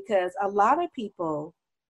in it, because a lot of people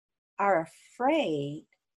are afraid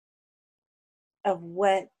of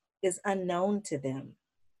what is unknown to them.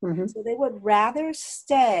 Mm-hmm. So they would rather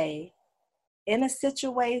stay in a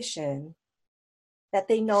situation that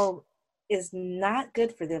they know is not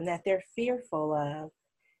good for them, that they're fearful of,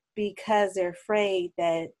 because they're afraid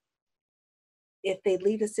that if they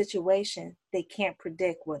leave a situation, they can't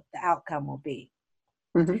predict what the outcome will be.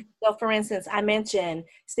 Mm-hmm. So for instance, I mentioned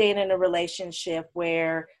staying in a relationship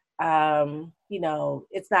where,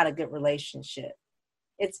 it's not a good relationship.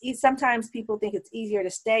 Sometimes people think it's easier to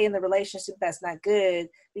stay in the relationship that's not good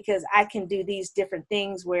because I can do these different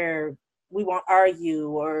things where we won't argue,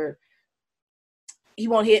 or he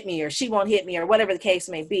won't hit me, or she won't hit me, or whatever the case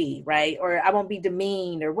may be, right? Or I won't be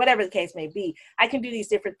demeaned, or whatever the case may be. I can do these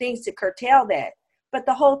different things to curtail that. But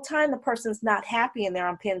the whole time the person's not happy and they're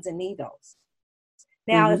on pins and needles.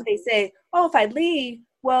 Now, Mm-hmm. if they say, oh, if I leave,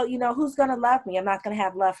 well, who's going to love me? I'm not going to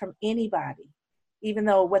have love from anybody, even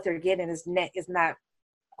though what they're getting is not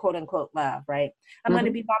quote unquote love, right? I'm going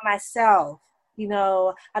to Mm-hmm. be by myself.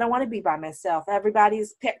 I don't want to be by myself.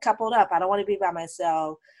 Everybody's coupled up. I don't want to be by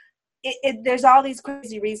myself. There's all these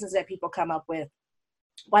crazy reasons that people come up with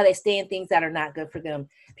why they stay in things that are not good for them.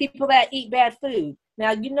 People that eat bad food.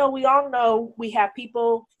 Now, we all know we have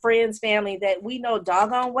people, friends, family that we know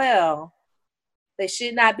doggone well they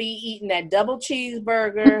should not be eating that double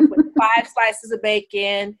cheeseburger with 5 slices of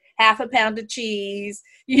bacon, half a pound of cheese,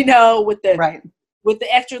 with the Right. with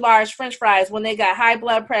the extra large French fries when they got high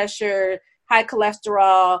blood pressure, high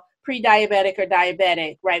cholesterol, pre-diabetic or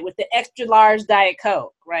diabetic, right? With the extra large Diet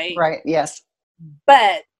Coke, right? Right. Yes.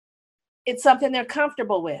 But it's something they're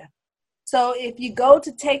comfortable with. So if you go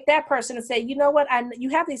to take that person and say, you know what,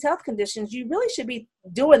 you have these health conditions, you really should be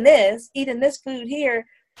doing this, eating this food here.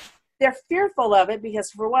 They're fearful of it because,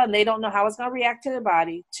 for one, they don't know how it's going to react to their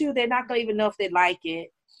body. 2, they're not going to even know if they like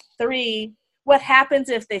it. 3, what happens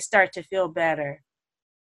if they start to feel better?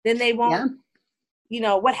 Then they won't,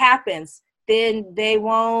 what happens? Then they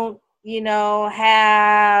won't,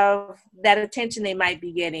 have that attention they might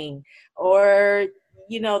be getting, or,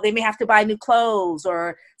 they may have to buy new clothes,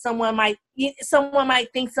 or someone might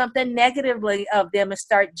think something negatively of them and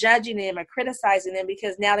start judging them or criticizing them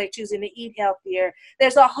because now they're choosing to eat healthier.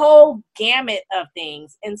 There's a whole gamut of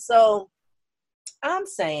things. And so I'm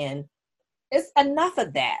saying it's enough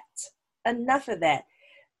of that. Enough of that.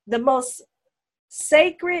 The most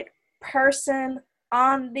sacred person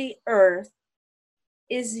on the earth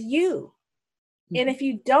is you. And if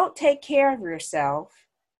you don't take care of yourself,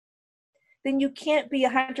 then you can't be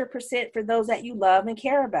 100% for those that you love and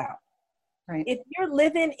care about. Right. If you're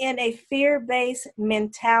living in a fear-based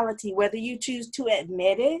mentality, whether you choose to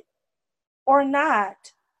admit it or not,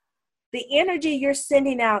 the energy you're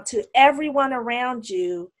sending out to everyone around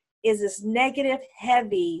you is this negative,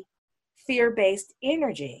 heavy, fear-based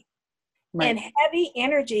energy. Right. And heavy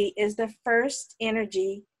energy is the first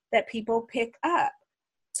energy that people pick up.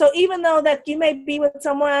 So even though that you may be with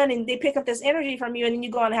someone and they pick up this energy from you and then you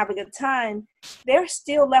go on and have a good time, they're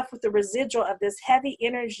still left with the residual of this heavy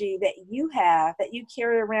energy that you have, that you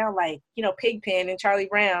carry around like, Pigpen and Charlie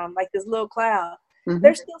Brown, like this little cloud. Mm-hmm.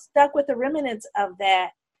 They're still stuck with the remnants of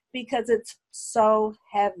that because it's so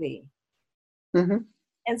heavy. Mm-hmm.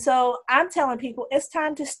 And so I'm telling people it's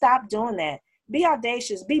time to stop doing that. Be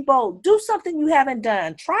audacious, be bold, do something you haven't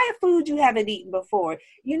done. Try a food you haven't eaten before.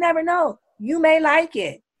 You never know. You may like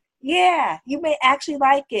it. Yeah, you may actually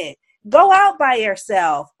like it. Go out by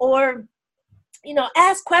yourself, or,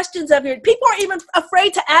 ask questions of people are even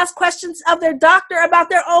afraid to ask questions of their doctor about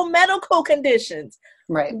their own medical conditions.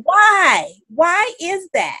 Right. Why? Why is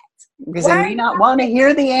that? Because they may not want to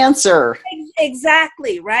hear the answer.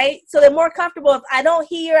 Exactly, right? So they're more comfortable. If I don't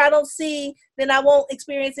hear, I don't see, then I won't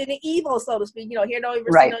experience any evil, so to speak. Hear no evil,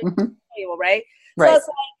 Right. see no evil, right? Right. So it's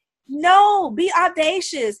like, no, be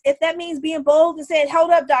audacious. If that means being bold and saying,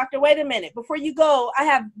 hold up, doctor, wait a minute. Before you go, I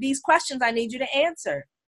have these questions I need you to answer.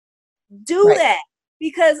 Do that.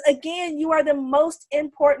 Because again, you are the most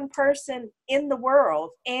important person in the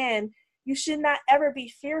world, and you should not ever be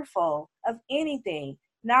fearful of anything,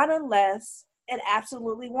 not unless it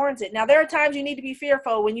absolutely warrants it. Now, there are times you need to be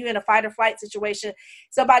fearful when you're in a fight or flight situation.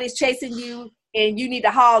 Somebody's chasing you and you need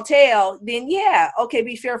to haul tail, then yeah, okay,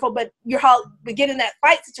 be fearful, but get in that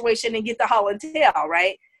fight situation and get the haul and tail,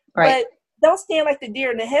 right? But don't stand like the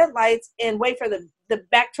deer in the headlights and wait for the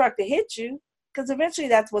back truck to hit you, because eventually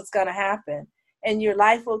that's what's going to happen. And your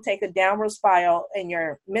life will take a downward spiral, and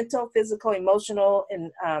your mental, physical, emotional, and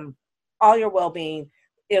all your well-being,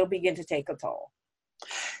 it'll begin to take a toll.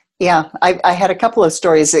 Yeah, I had a couple of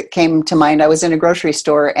stories that came to mind. I was in a grocery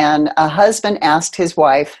store, and a husband asked his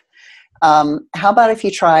wife, How about if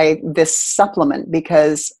you try this supplement?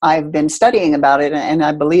 Because I've been studying about it, and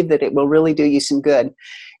I believe that it will really do you some good.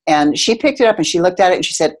 And she picked it up and she looked at it and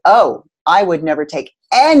she said, oh, I would never take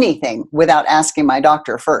anything without asking my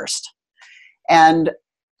doctor first. And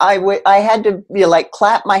I had to like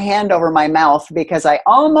clap my hand over my mouth because I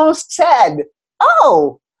almost said,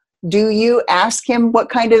 oh, do you ask him what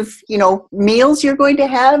kind of, meals you're going to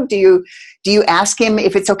have? Do you ask him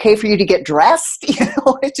if it's okay for you to get dressed?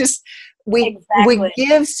 It just, we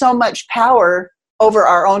give so much power over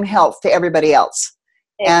our own health to everybody else.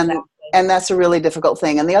 Exactly. And that's a really difficult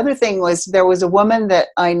thing. And the other thing was, there was a woman that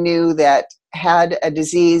I knew that had a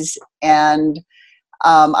disease, and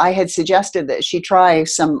I had suggested that she try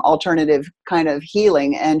some alternative kind of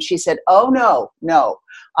healing. And she said, oh, no,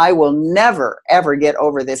 I will never, ever get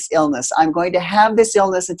over this illness. I'm going to have this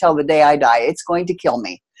illness until the day I die. It's going to kill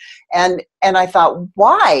me. And I thought,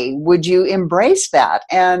 why would you embrace that?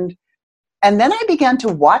 And then I began to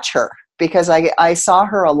watch her because I saw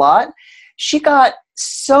her a lot. She got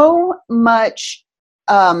so much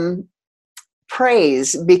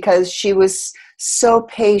praise because she was so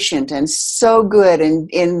patient and so good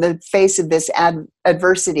in the face of this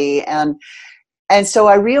adversity. And so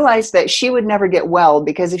I realized that she would never get well,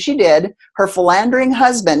 because if she did, her philandering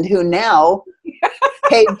husband, who now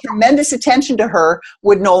paid tremendous attention to her,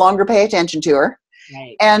 would no longer pay attention to her.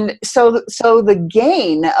 Right. And so the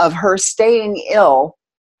gain of her staying ill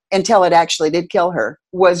until it actually did kill her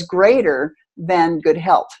was greater than good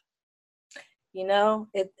health.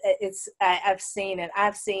 I've seen it.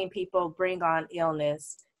 I've seen people bring on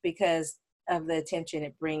illness because of the attention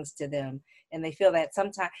it brings to them. And they feel that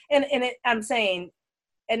sometimes, I'm saying,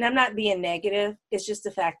 and I'm not being negative, it's just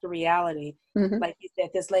a fact of reality. Mm-hmm. Like you said,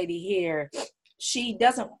 this lady here, she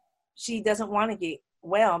doesn't want to get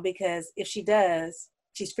well, because if she does,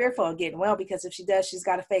 she's fearful of getting well, because if she does, she's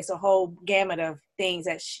got to face a whole gamut of things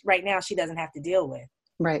that right now she doesn't have to deal with.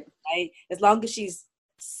 Right. As long as she's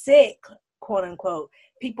sick, quote unquote,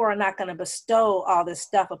 people are not going to bestow all this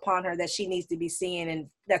stuff upon her that she needs to be seeing and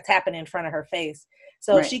that's happening in front of her face.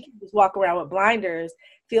 So right. She can just walk around with blinders,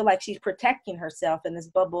 feel like she's protecting herself in this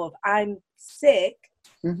bubble of I'm sick,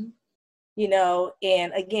 mm-hmm.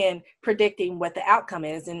 And again, predicting what the outcome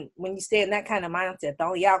is. And when you stay in that kind of mindset, the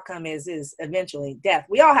only outcome is eventually death.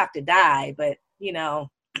 We all have to die, but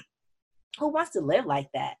who wants to live like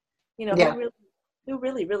that? Yeah. Who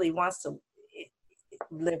really wants to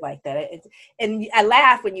live like that? And I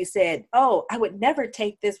laugh when you said, oh, I would never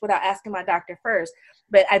take this without asking my doctor first.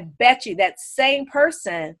 But I bet you that same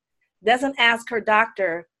person doesn't ask her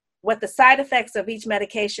doctor what the side effects of each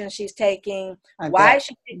medication she's taking, why is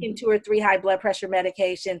she taking 2 or 3 high blood pressure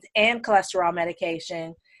medications and cholesterol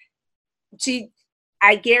medication.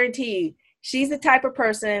 I guarantee you, she's the type of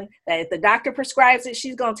person that if the doctor prescribes it,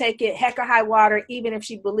 she's going to take it heck or high water, even if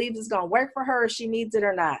she believes it's going to work for her, or she needs it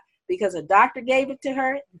or not. Because a doctor gave it to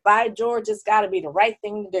her, by George, it's got to be the right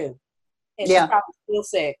thing to do. And she's probably still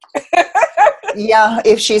sick. Yeah,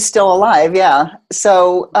 if she's still alive, yeah.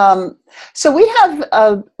 So we have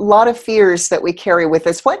a lot of fears that we carry with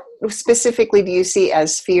us. What specifically do you see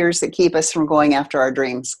as fears that keep us from going after our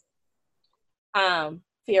dreams?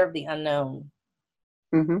 Fear of the unknown.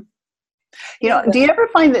 Mm-hmm. Do you ever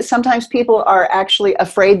find that sometimes people are actually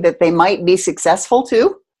afraid that they might be successful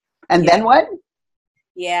too? And then what?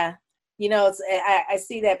 Yeah. I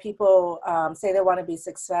see that people say they want to be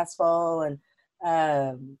successful, and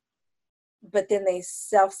but then they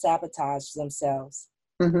self-sabotage themselves.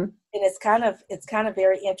 Mm-hmm. And it's kind of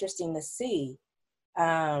very interesting to see,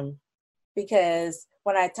 because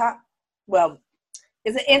when I talk,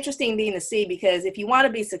 it's an interesting thing to see, because if you want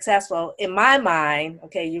to be successful, in my mind,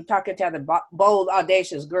 okay, you're talking to the bold,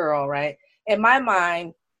 audacious girl, right? In my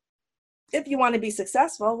mind, if you want to be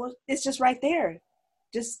successful, well, it's just right there.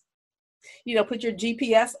 Just, put your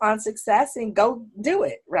GPS on success and go do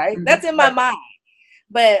it, right? Mm-hmm. That's in my mind.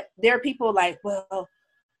 But there are people like, well,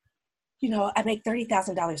 I make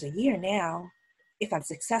 $30,000 a year now. If I'm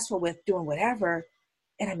successful with doing whatever,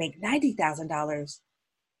 and I make $90,000,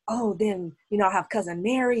 oh, then, I'll have cousin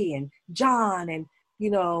Mary and John, and,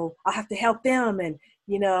 I'll have to help them. And,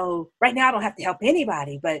 right now I don't have to help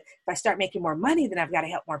anybody, but if I start making more money, then I've got to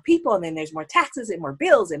help more people. And then there's more taxes and more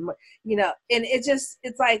bills and, and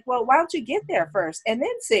it's like, well, why don't you get there first and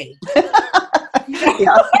then see? Yeah. You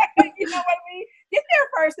know what I mean? Get there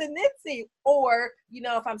first and then see. Or,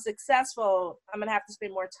 if I'm successful, I'm going to have to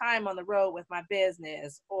spend more time on the road with my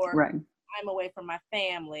business, or time away from my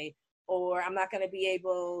family, or I'm not going to be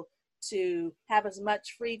able to have as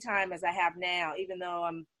much free time as I have now, even though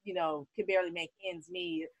I'm, can barely make ends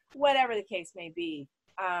meet, whatever the case may be.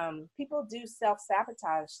 people do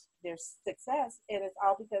self-sabotage their success, and it's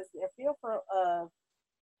all because they're fearful of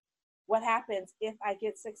what happens if I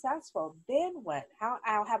get successful. Then what? How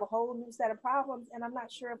I'll have a whole new set of problems, and I'm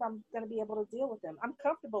not sure if I'm going to be able to deal with them. I'm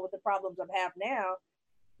comfortable with the problems I have now,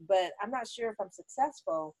 but I'm not sure if I'm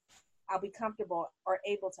successful, I'll be comfortable or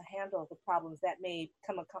able to handle the problems that may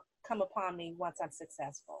come upon me once I'm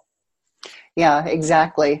successful. Yeah,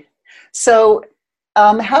 exactly. So,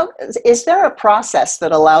 how is there a process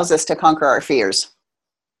that allows us to conquer our fears?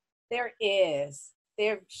 There is.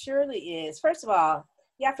 There surely is. First of all,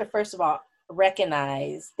 you have to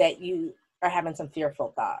recognize that you are having some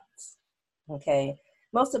fearful thoughts. Okay.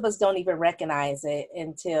 Most of us don't even recognize it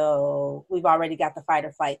until we've already got the fight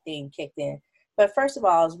or flight thing kicked in. But first of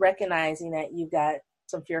all, is recognizing that you've got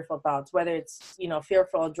some fearful thoughts, whether it's,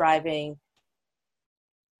 fearful of driving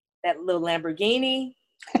that little Lamborghini,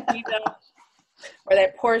 or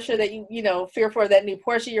that Porsche that fearful of that new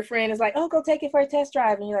Porsche your friend is like, oh, go take it for a test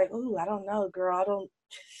drive. And you're like, ooh, I don't know, girl. I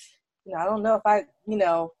don't know if I,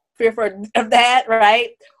 fearful of that, right?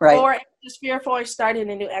 Right. Or just fearful of starting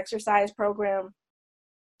a new exercise program.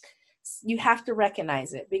 You have to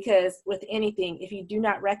recognize it, because with anything, if you do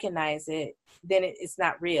not recognize it, then it's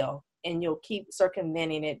not real, and you'll keep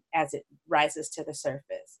circumventing it as it rises to the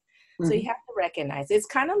surface. Mm-hmm. So you have to recognize it. It's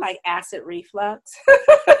kind of like acid reflux.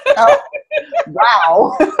 Oh,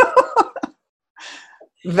 wow.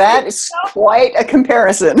 That is quite a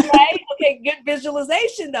comparison. Right? Okay, good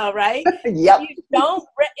visualization though, right? Yep. If you don't,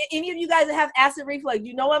 any of you guys that have acid reflux,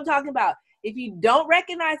 you know what I'm talking about. If you don't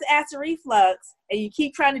recognize acid reflux and you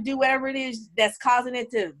keep trying to do whatever it is that's causing it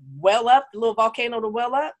to well up, the little volcano to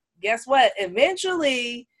well up, guess what?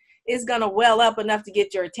 Eventually, it's going to well up enough to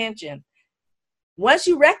get your attention. Once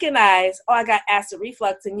you recognize, oh, I got acid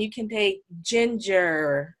reflux, and you can take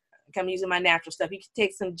ginger. I'm using my natural stuff. You can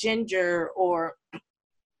take some ginger, or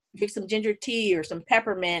drink some ginger tea or some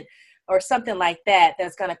peppermint or something like that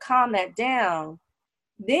that's going to calm that down.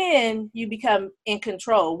 Then you become in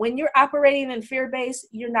control. When you're operating in fear-based,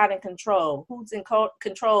 you're not in control. Who's in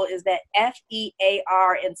control is that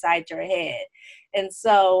FEAR inside your head. And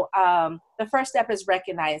so the first step is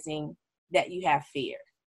recognizing that you have fear.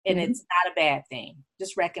 And mm-hmm. It's not a bad thing.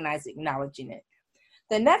 Just recognize it, acknowledging it.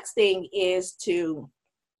 The next thing is to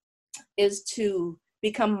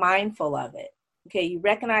become mindful of it. Okay, you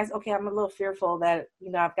recognize, okay, I'm a little fearful that,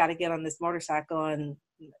 I've got to get on this motorcycle and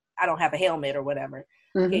I don't have a helmet or whatever.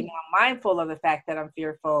 Mm-hmm. Okay, now I'm mindful of the fact that I'm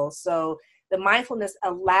fearful. So the mindfulness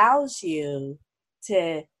allows you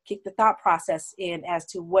to kick the thought process in as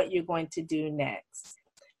to what you're going to do next.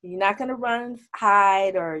 You're not going to run,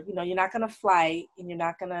 hide, or, you're not going to flight, and you're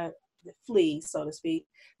not going to flee, so to speak.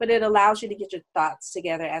 But it allows you to get your thoughts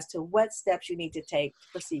together as to what steps you need to take to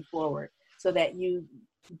proceed forward so that you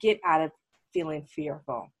get out of feeling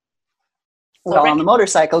fearful. So well, on the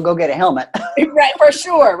motorcycle, go get a helmet. Right, for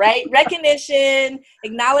sure, right? Recognition,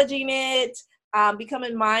 acknowledging it,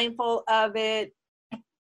 becoming mindful of it,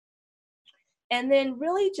 and then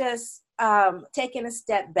really just taking a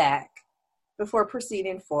step back before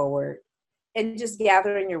proceeding forward and just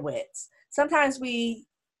gathering your wits. Sometimes we,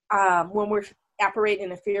 when we're operating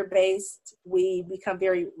in a fear-based, we become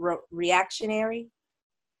very reactionary.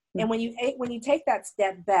 Mm-hmm. And when you take that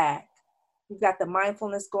step back, you've got the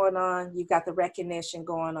mindfulness going on. You've got the recognition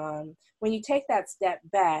going on. When you take that step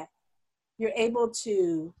back, you're able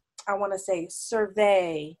to,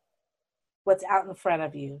 survey what's out in front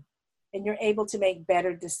of you. And you're able to make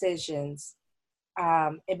better decisions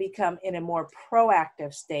and become in a more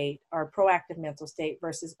proactive state, or a proactive mental state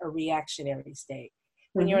versus a reactionary state.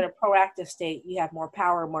 When mm-hmm. you're in a proactive state, you have more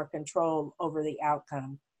power, more control over the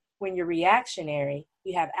outcome. When you're reactionary,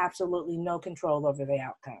 you have absolutely no control over the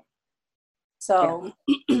outcome. So,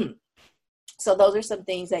 yeah. So those are some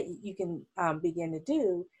things that you can begin to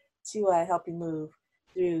do to help you move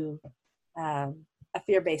through a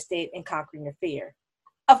fear-based state and conquering your fear.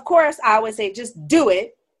 Of course, I always say just do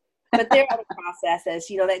it, but there are other processes,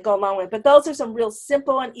 that go along with it. But those are some real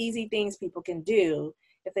simple and easy things people can do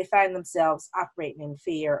if they find themselves operating in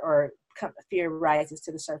fear, or fear rises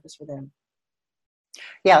to the surface for them.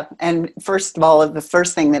 Yeah. And first of all, the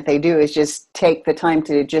first thing that they do is just take the time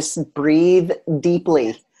to just breathe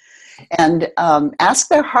deeply and ask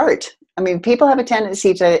their heart. I mean, people have a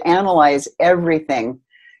tendency to analyze everything.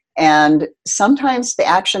 And sometimes the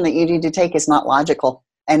action that you need to take is not logical.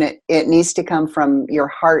 And it needs to come from your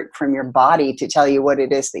heart, from your body, to tell you what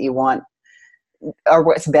it is that you want or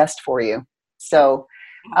what's best for you. So,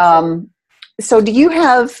 so do you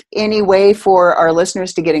have any way for our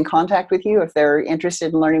listeners to get in contact with you if they're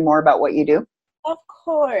interested in learning more about what you do? Of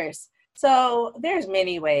course. So there's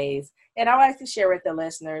many ways. And I like to share with the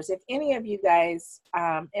listeners, if any of you guys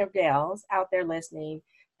or gals out there listening,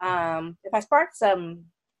 if I sparked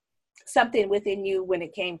something within you when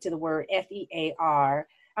it came to the word FEAR,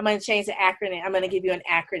 I'm going to change the acronym. I'm going to give you an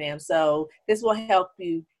acronym. So this will help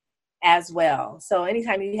you as well. So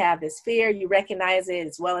anytime you have this fear, you recognize it,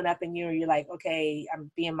 it's welling up in you, or you're like, okay, I'm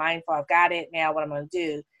being mindful, I've got it, now what I'm going to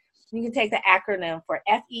do. You can take the acronym for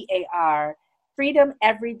FEAR, freedom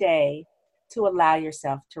every day to allow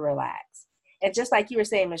yourself to relax. And just like you were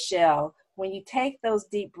saying, Michelle, when you take those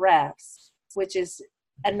deep breaths, which is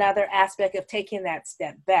another aspect of taking that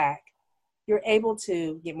step back, you're able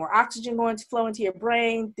to get more oxygen going to flow into your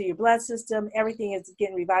brain, through your blood system. Everything is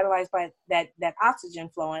getting revitalized by that oxygen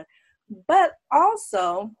flowing. But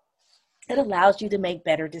also, it allows you to make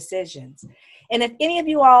better decisions. And if any of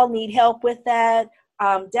you all need help with that,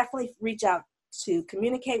 definitely reach out to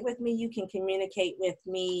communicate with me. You can communicate with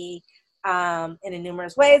me in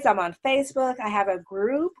numerous ways. I'm on Facebook. I have a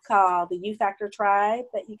group called the U Factor Tribe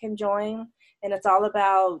that you can join. And it's all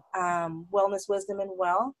about wellness, wisdom, and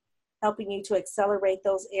wealth, helping you to accelerate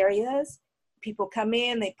those areas. People come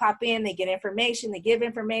in, they pop in, they get information, they give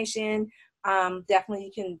information. Definitely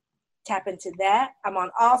you can tap into that. I'm on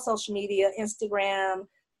all social media, Instagram,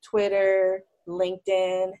 Twitter,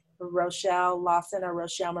 LinkedIn, Rochele Lawson or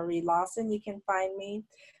Rochele Marie Lawson. You can find me.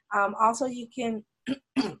 Also, you can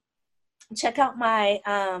check out my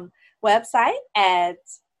website at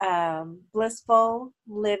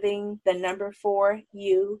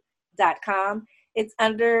blissfulliving4u.com. It's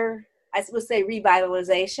under, I would say,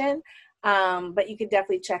 revitalization, but you can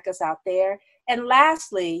definitely check us out there. And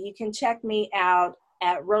lastly, you can check me out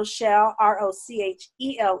at Rochele,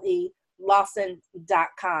 Rochele,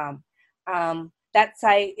 Lawson.com. That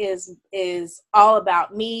site is all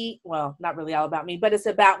about me. Well, not really all about me, but it's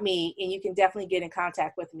about me, and you can definitely get in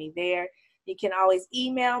contact with me there. You can always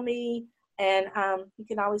email me, and you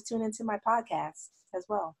can always tune into my podcast as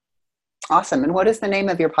well. Awesome. And what is the name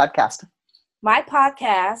of your podcast? My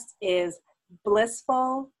podcast is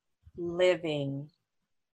Blissful Living.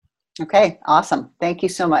 Okay, awesome. Thank you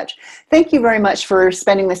so much. Thank you very much for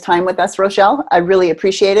spending this time with us, Rochele. I really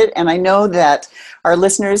appreciate it. And I know that our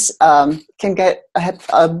listeners can get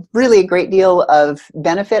a really great deal of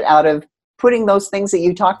benefit out of putting those things that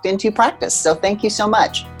you talked into practice. So thank you so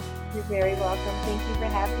much. You're very welcome. Thank you for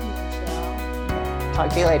having me, Michelle. Talk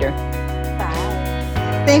to you later. Bye.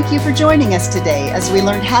 Thank you for joining us today as we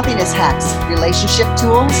learned happiness hacks, relationship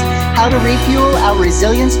tools, how to refuel our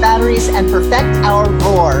resilience batteries and perfect our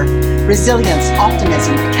roar. Resilience,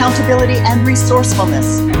 optimism, accountability, and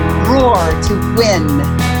resourcefulness. Roar to win.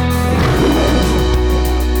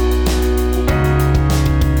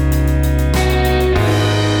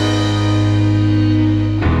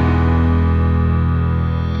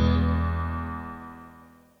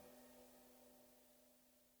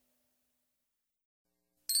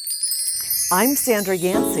 I'm Sandra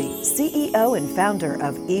Yancey, CEO and founder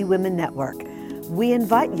of eWomen Network. We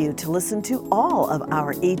invite you to listen to all of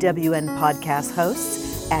our EWN podcast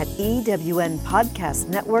hosts at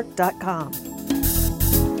ewnpodcastnetwork.com.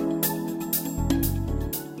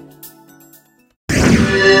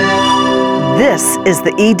 This is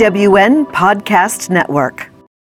the EWN Podcast Network.